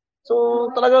PW50. So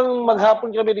talagang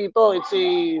maghapon kami dito. It's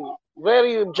a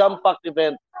very jam-packed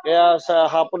event. Kaya sa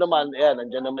hapon naman,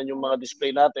 nandiyan naman yung mga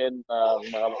display natin,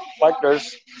 mga partners.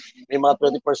 May mga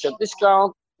 20%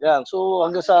 discount. Yan, so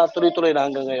hanggang sa tuloy-tuloy na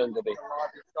hanggang ngayon gabi.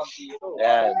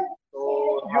 Yan. So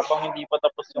habang hindi pa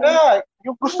tapos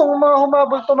yung gusto mo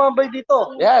mga tumambay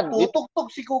dito. Yan. Tutugtog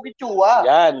si Cookie Chua.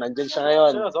 Yan, nandyan siya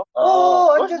ngayon.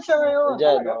 Andyan siya ngayon.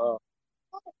 Nandyan,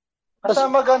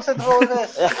 kasama Guns N'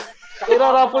 Roses.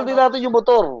 Ira-raffle din natin yung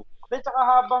motor. Tsaka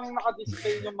habang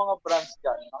naka-display yung mga brands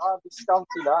dyan, naka-discount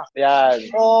sila. Yan.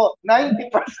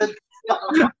 90%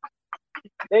 discount.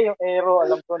 Yung Aero,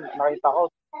 alam ko, nakita ko,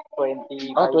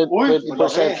 20%.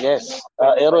 20%, yes.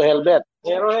 Aero helmet.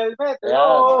 Aero helmet.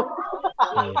 Hello.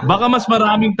 Baka mas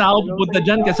maraming tao pupunta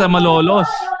dyan kaysa Malolos.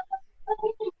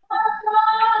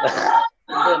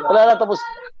 Wala na,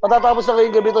 matatapos na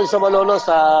ngayong gabi ito sa Malolos.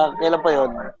 Kailan pa yun?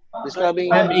 This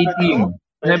coming... Feb 18.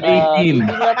 Feb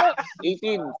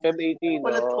 18. Feb 18.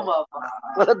 Wala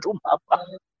tumapa.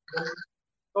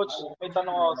 Coach, may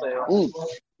tanong ako sa'yo.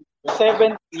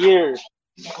 7th year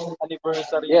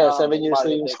anniversary. Yeah, 7 years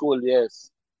na yung school, yes.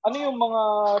 Ano yung mga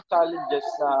challenges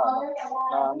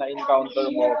na encounter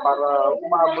mo para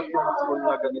umabot yung school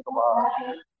na ganito ka?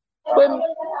 When,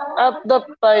 at that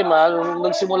time, nung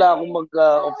nagsimula akong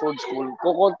mag-off-road school,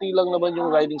 kukunti lang naman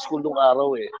yung riding school nung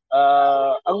araw eh.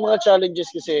 Ang mga challenges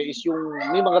kasi is yung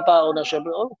may mga tao na syempre,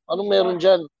 anong meron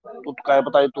dyan? Kaya pa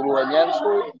tayo turuan yan? So,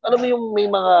 alam mo yung may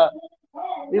mga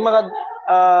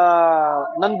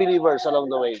non-believers along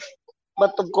the way.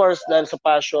 But of course, dahil sa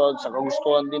passion, sa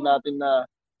kagustuhan din natin na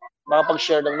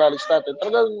makapag-share ng knowledge natin,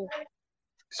 talagang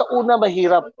sa una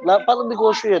mahirap. Parang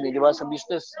negosyo yan, di ba? Sa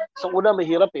business. Sa una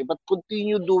mahirap But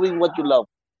continue doing what you love.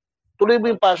 Tuloy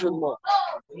mo yung passion mo.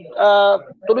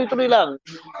 Tuloy-tuloy lang.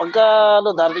 Pagka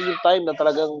darating yung time na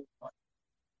talagang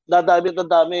dadami at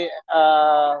dadami,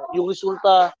 yung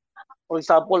resulta, for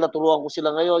example, naturuan ko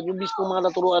sila ngayon, yung mismo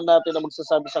mga naturuan natin na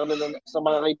magsasabi sa kanila, sa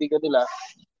mga kaibigan nila,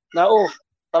 na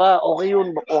tara, okay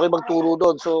yun, okay magturo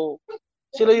doon. So,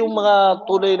 sila yung mga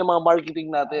tunay na mga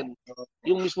marketing natin.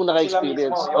 Yung mismo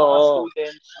naka-experience. Oo.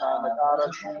 Students na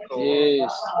nag-aaral dito.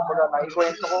 Yes. Kumbaga,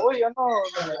 naikwento ko,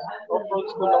 off-road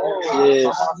school ako.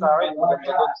 Yes. Sama sa akin,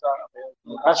 maganda doon sa...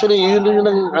 Actually,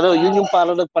 yun yung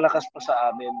parang nagpalakas pa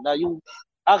sa amin, na yung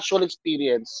actual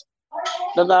experience,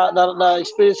 na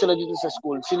experience sila dito sa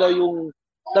school, sila yung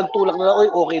nagtulak na,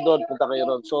 okay doon, punta kayo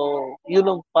doon. So, yun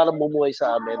ang parang bumuhay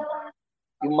sa amin.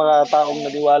 Yung mga taong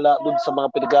naniwala doon sa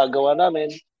mga pinagagawa namin,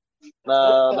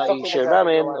 na i-share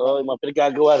namin, yung mga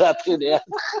pinagagawa natin, yan.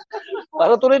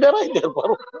 Para tunay na rider.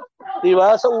 Di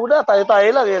ba? Sa una, tayo-tayo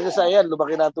lang. Kasi yan,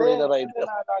 lumaki na tunay na rider.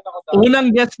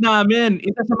 Unang guest namin,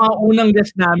 isa sa mga unang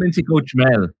guest namin si Coach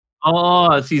Mel.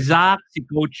 Oo, si Zach, si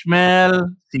Coach Mel,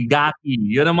 si Gaki.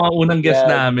 Yun ang mga unang guest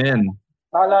namin.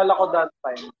 Naalala ko that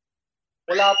time,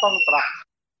 wala pang track.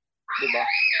 Diba?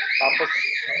 Tapos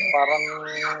parang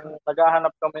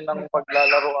naghahanap kami ng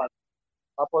paglalaruan.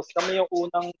 Tapos kami yung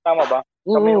unang, tama ba?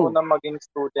 Kami yung unang maging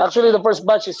student. Actually, the first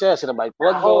batch is sila Mike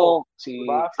Wando, si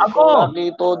Ako!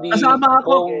 Todi. Kasama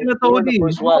ako, si Todi.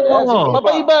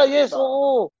 Papaiba, yes,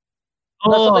 oo.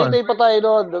 Nasa Taytay pa tayo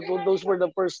doon. Those were the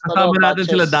first kasama natin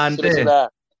sila Dante.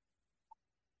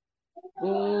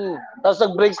 Tapos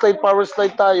nag-brake slide, power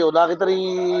slide tayo. Nakita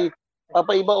rin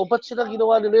papaiba, ba't sila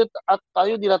ginawa nila yun? At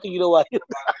tayo, di natin ginawa yun.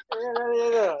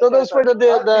 So those were the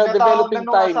developing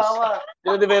times.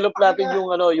 Develop natin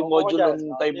yung module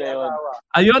ng time na yun.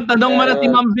 Ayun, tanong mo na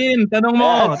si Ma'am Bin.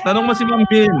 Tanong mo si Ma'am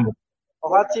Bin.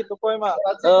 Hot seat po, ma.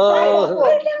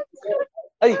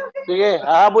 Ay, sige,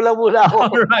 hahabol lang muna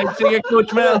ako. Alright, sige Coach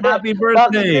Mel, happy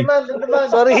birthday.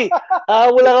 Sorry,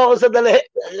 hahabol lang ako sa dali.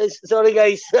 Sorry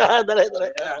guys, dali.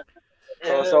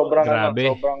 So, sobrang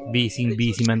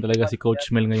busy man talaga si Coach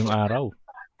Mel ngayong araw.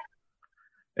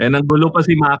 Nanggulo pa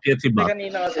si Maki at si Bak.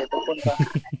 Kanina kasi,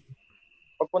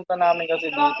 pagpunta namin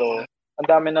kasi dito, ang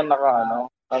dami na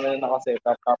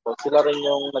naka-setup. Tapos sila rin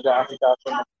yung nag-aasikaso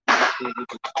ng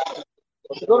activity.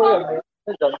 So, siguro yun,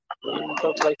 yung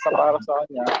surprise na para sa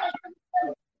kanya.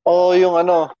 Yung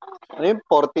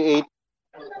 48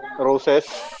 roses.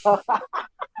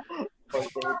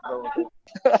 48 roses.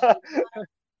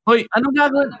 Hoy,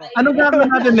 anong gagawin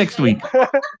natin next week?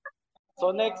 So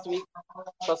next week,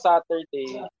 sa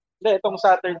Saturday, itong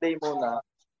Saturday muna,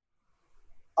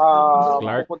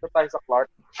 pupunta tayo sa Clark.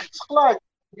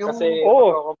 Kasi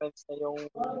comments na yung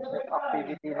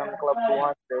activity ng Club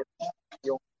 200,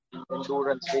 yung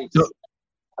endurance race.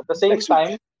 At the same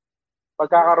time,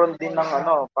 pagkakaroon din ng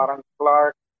parang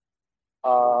Clark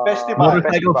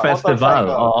Motorcycle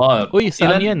Festival. Oo. Uy,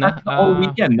 saan yan whole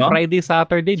weekend, no? Friday,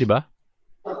 Saturday, di ba?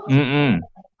 Parang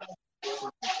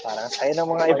tayo ng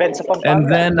mga events sa Pampanga. And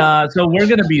then, so we're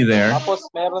gonna be there. Tapos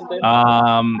meron din.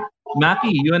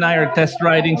 Maki, you and I are test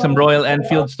riding some Royal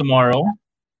Enfields tomorrow.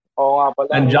 Oo nga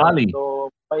pala. And Jolly. So,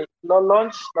 may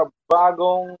launch na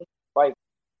bagong bike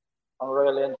ang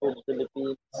Royal Enfield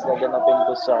Philippines. Gaganapin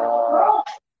ko sa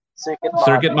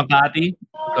Circuit Makati.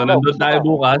 So, nandun tayo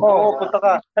bukas. Oo, punta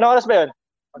ka. Anong oras ba yun?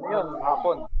 Ano yun?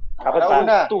 Hapon. Hapon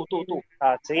pa? 2.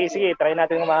 Sige. Try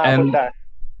natin yung mahapunta.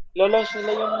 Launch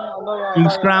nila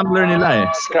yung scrambler nila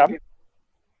Scram?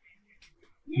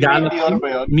 Galaxy?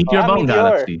 Meteor ba ang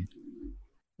Galaxy?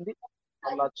 Hindi.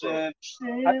 I'm not sure.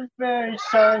 Very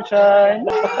sunshine.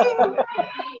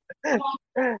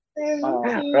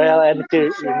 Royal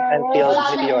Enfield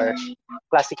Meteor.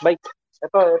 Classic bike.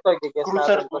 Ito, gigess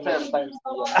natin kung next time.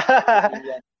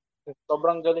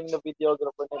 Sobrang galing na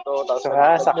videographer nito.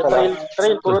 Sakto lang.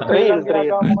 Puro trail.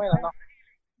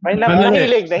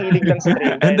 Nahilig lang sa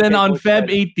trail. And then on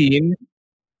Feb 18,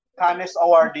 Canis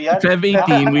Award yan. Feb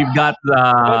 18, we've got the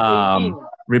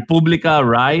Republika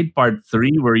Ride Part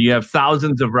 3, where you have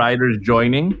thousands of riders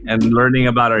joining and learning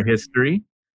about our history.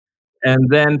 And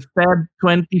then Feb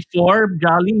 24,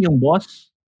 Jolly, yung boss.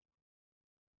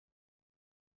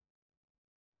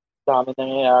 Dami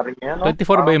nangyayari yan. 24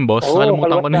 ba yung boss?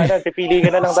 Nakalimutan ko na. Pipili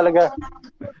ka na lang talaga.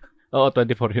 Oo,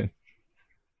 24 yun.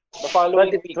 The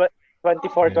following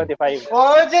 24, 25.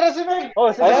 Oh, si Mel!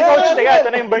 Oh, si Coach. Teka, ito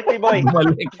na yung birthday boy.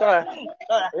 Ito ka.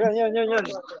 Yun.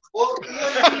 Oh,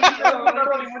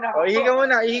 ihiga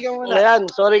muna. Ayan,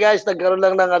 sorry guys, nagkaroon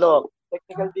lang ng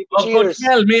Technical Oh, Coach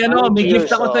Mel, may gift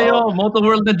ako sa'yo. Moto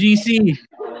World na GC.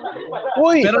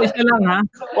 Uy! Pero isa lang, ha?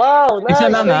 Wow, nice. Isa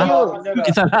lang, ha?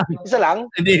 Isa lang? Isa lang?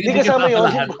 Hindi kasama yun.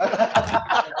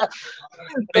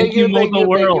 Thank you, Moto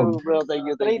World. Thank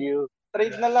you.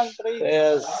 Trade na lang, trade.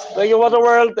 Yes. Thank you, Moto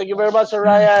World. Thank you very much, Sir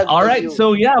Ryan. All right,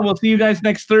 so yeah, we'll see you guys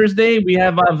next Thursday. We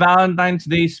have a Valentine's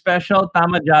Day special.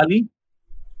 Tama, Jolly?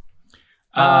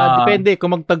 Depende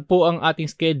kung magtagpo ang ating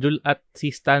schedule at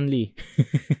si Stanley.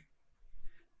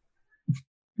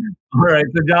 All right,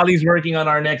 so Jolly's working on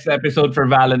our next episode for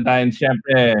Valentine's.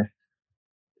 Siyempre,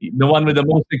 the one with the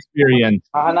most experience.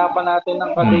 Hahanapan natin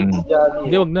ng kadate si Jolly.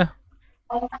 Hindi, wag na.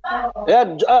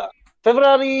 Yeah,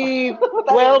 February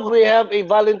 12, we have a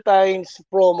Valentine's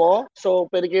promo. So,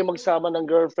 pwede kayo magsama ng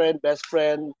girlfriend, best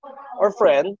friend, or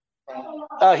friend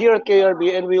here at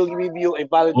KRB, and we'll give you a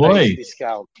Valentine's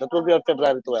discount. That will be on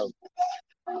February 12.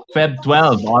 Feb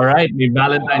 12, all right. May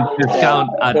Valentine's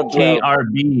discount at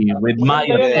KRB with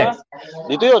Maya Tech.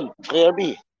 Dito yun,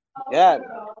 KRB. Yan.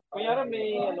 Kunyari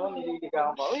may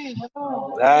nililigawan pa. Uy,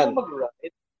 Yan.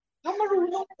 mag-ride.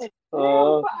 Marunong eh.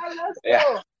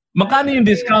 Yeah. Magkano yung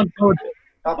discount code?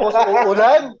 Tapos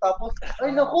uulan. Tapos,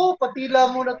 ay naku, patila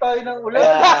muna tayo ng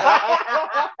ulan.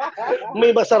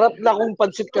 May masarap na kung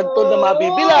pansit kanton na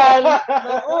mabibilan.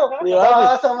 Naku,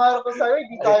 makakasama ko sa'yo,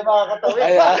 hindi tayo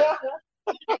makakatawid.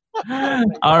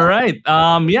 All right.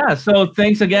 Yeah, so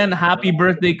thanks again. Happy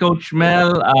birthday, Coach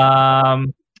Mel.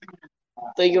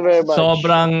 Thank you very much.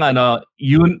 Sobrang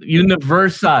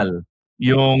universal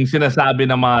yung sinasabi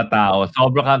ng mga tao.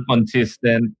 Sobrang kang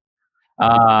consistent.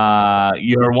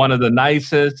 You're one of the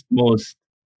nicest, most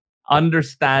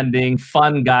understanding,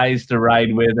 fun guys to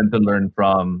ride with and to learn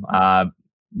from.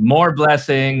 More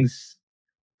blessings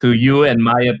to you and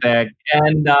Maya Tech.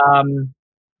 And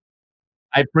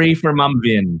I pray for Ma'am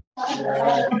Vin.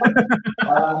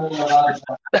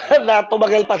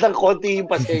 Natumagal pa ng konti yung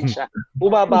pasensya.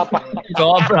 Bumaba pa.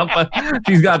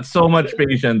 She's got so much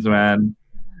patience, man.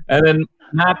 And then,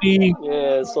 Happy,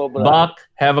 Buck,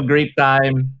 have a great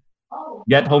time.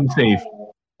 Get home safe.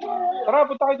 Tara,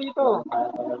 punta kayo dito.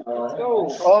 Let's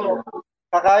go.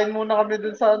 Kakain muna kami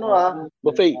dun sa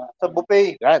buffet. Sa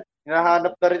buffet. Yan.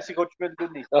 Hinahanap na rin si Coach Mel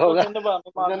dun eh. Oo nga.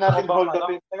 Huwag na natin hold up.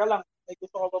 Teka lang, may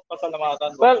gusto ko ba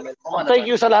pasalamatan? Well, thank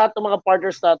you sa lahat ng mga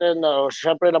partners natin.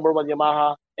 Siyempre, number 1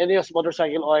 Yamaha, NEOS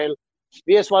Motorcycle Oil,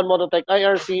 BS1 Mototech,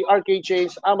 IRC, RK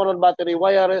Chains, Amaron Battery,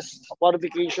 YRS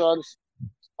Modifications,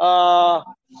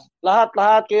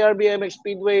 lahat, KRB MX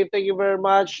Speedway, thank you very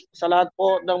much sa lahat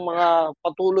po ng mga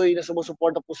patuloy na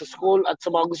sumusuporta po sa school at sa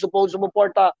mga gusto po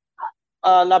sumuporta,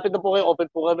 lapit na po kayo, open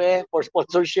po kami for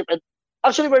sponsorship. And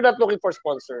actually, we're not looking for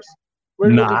sponsors.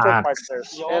 We're looking for partners.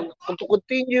 And to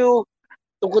continue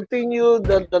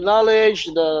the knowledge,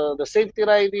 the safety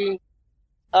riding,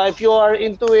 if you are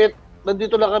into it,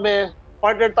 nandito lang kami,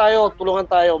 partner tayo, tulungan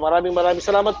tayo. Maraming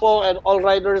salamat po, and all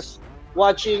riders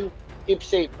watching, keep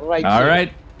safe, ride safe. All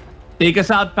right. Take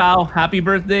us out, pal. Happy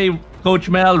birthday, Coach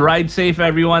Mel. Ride safe,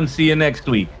 everyone. See you next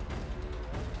week.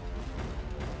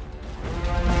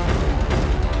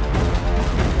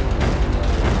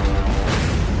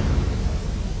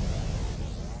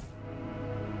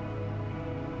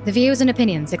 The views and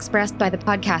opinions expressed by the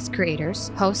podcast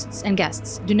creators, hosts, and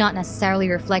guests do not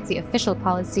necessarily reflect the official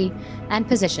policy and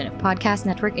position of Podcast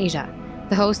Network Asia,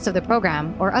 the hosts of the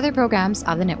program, or other programs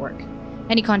of the network.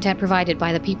 Any content provided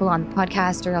by the people on the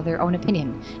podcast are of their own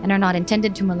opinion and are not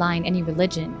intended to malign any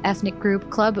religion, ethnic group,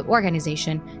 club,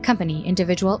 organization, company,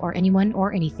 individual, or anyone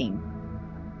or anything.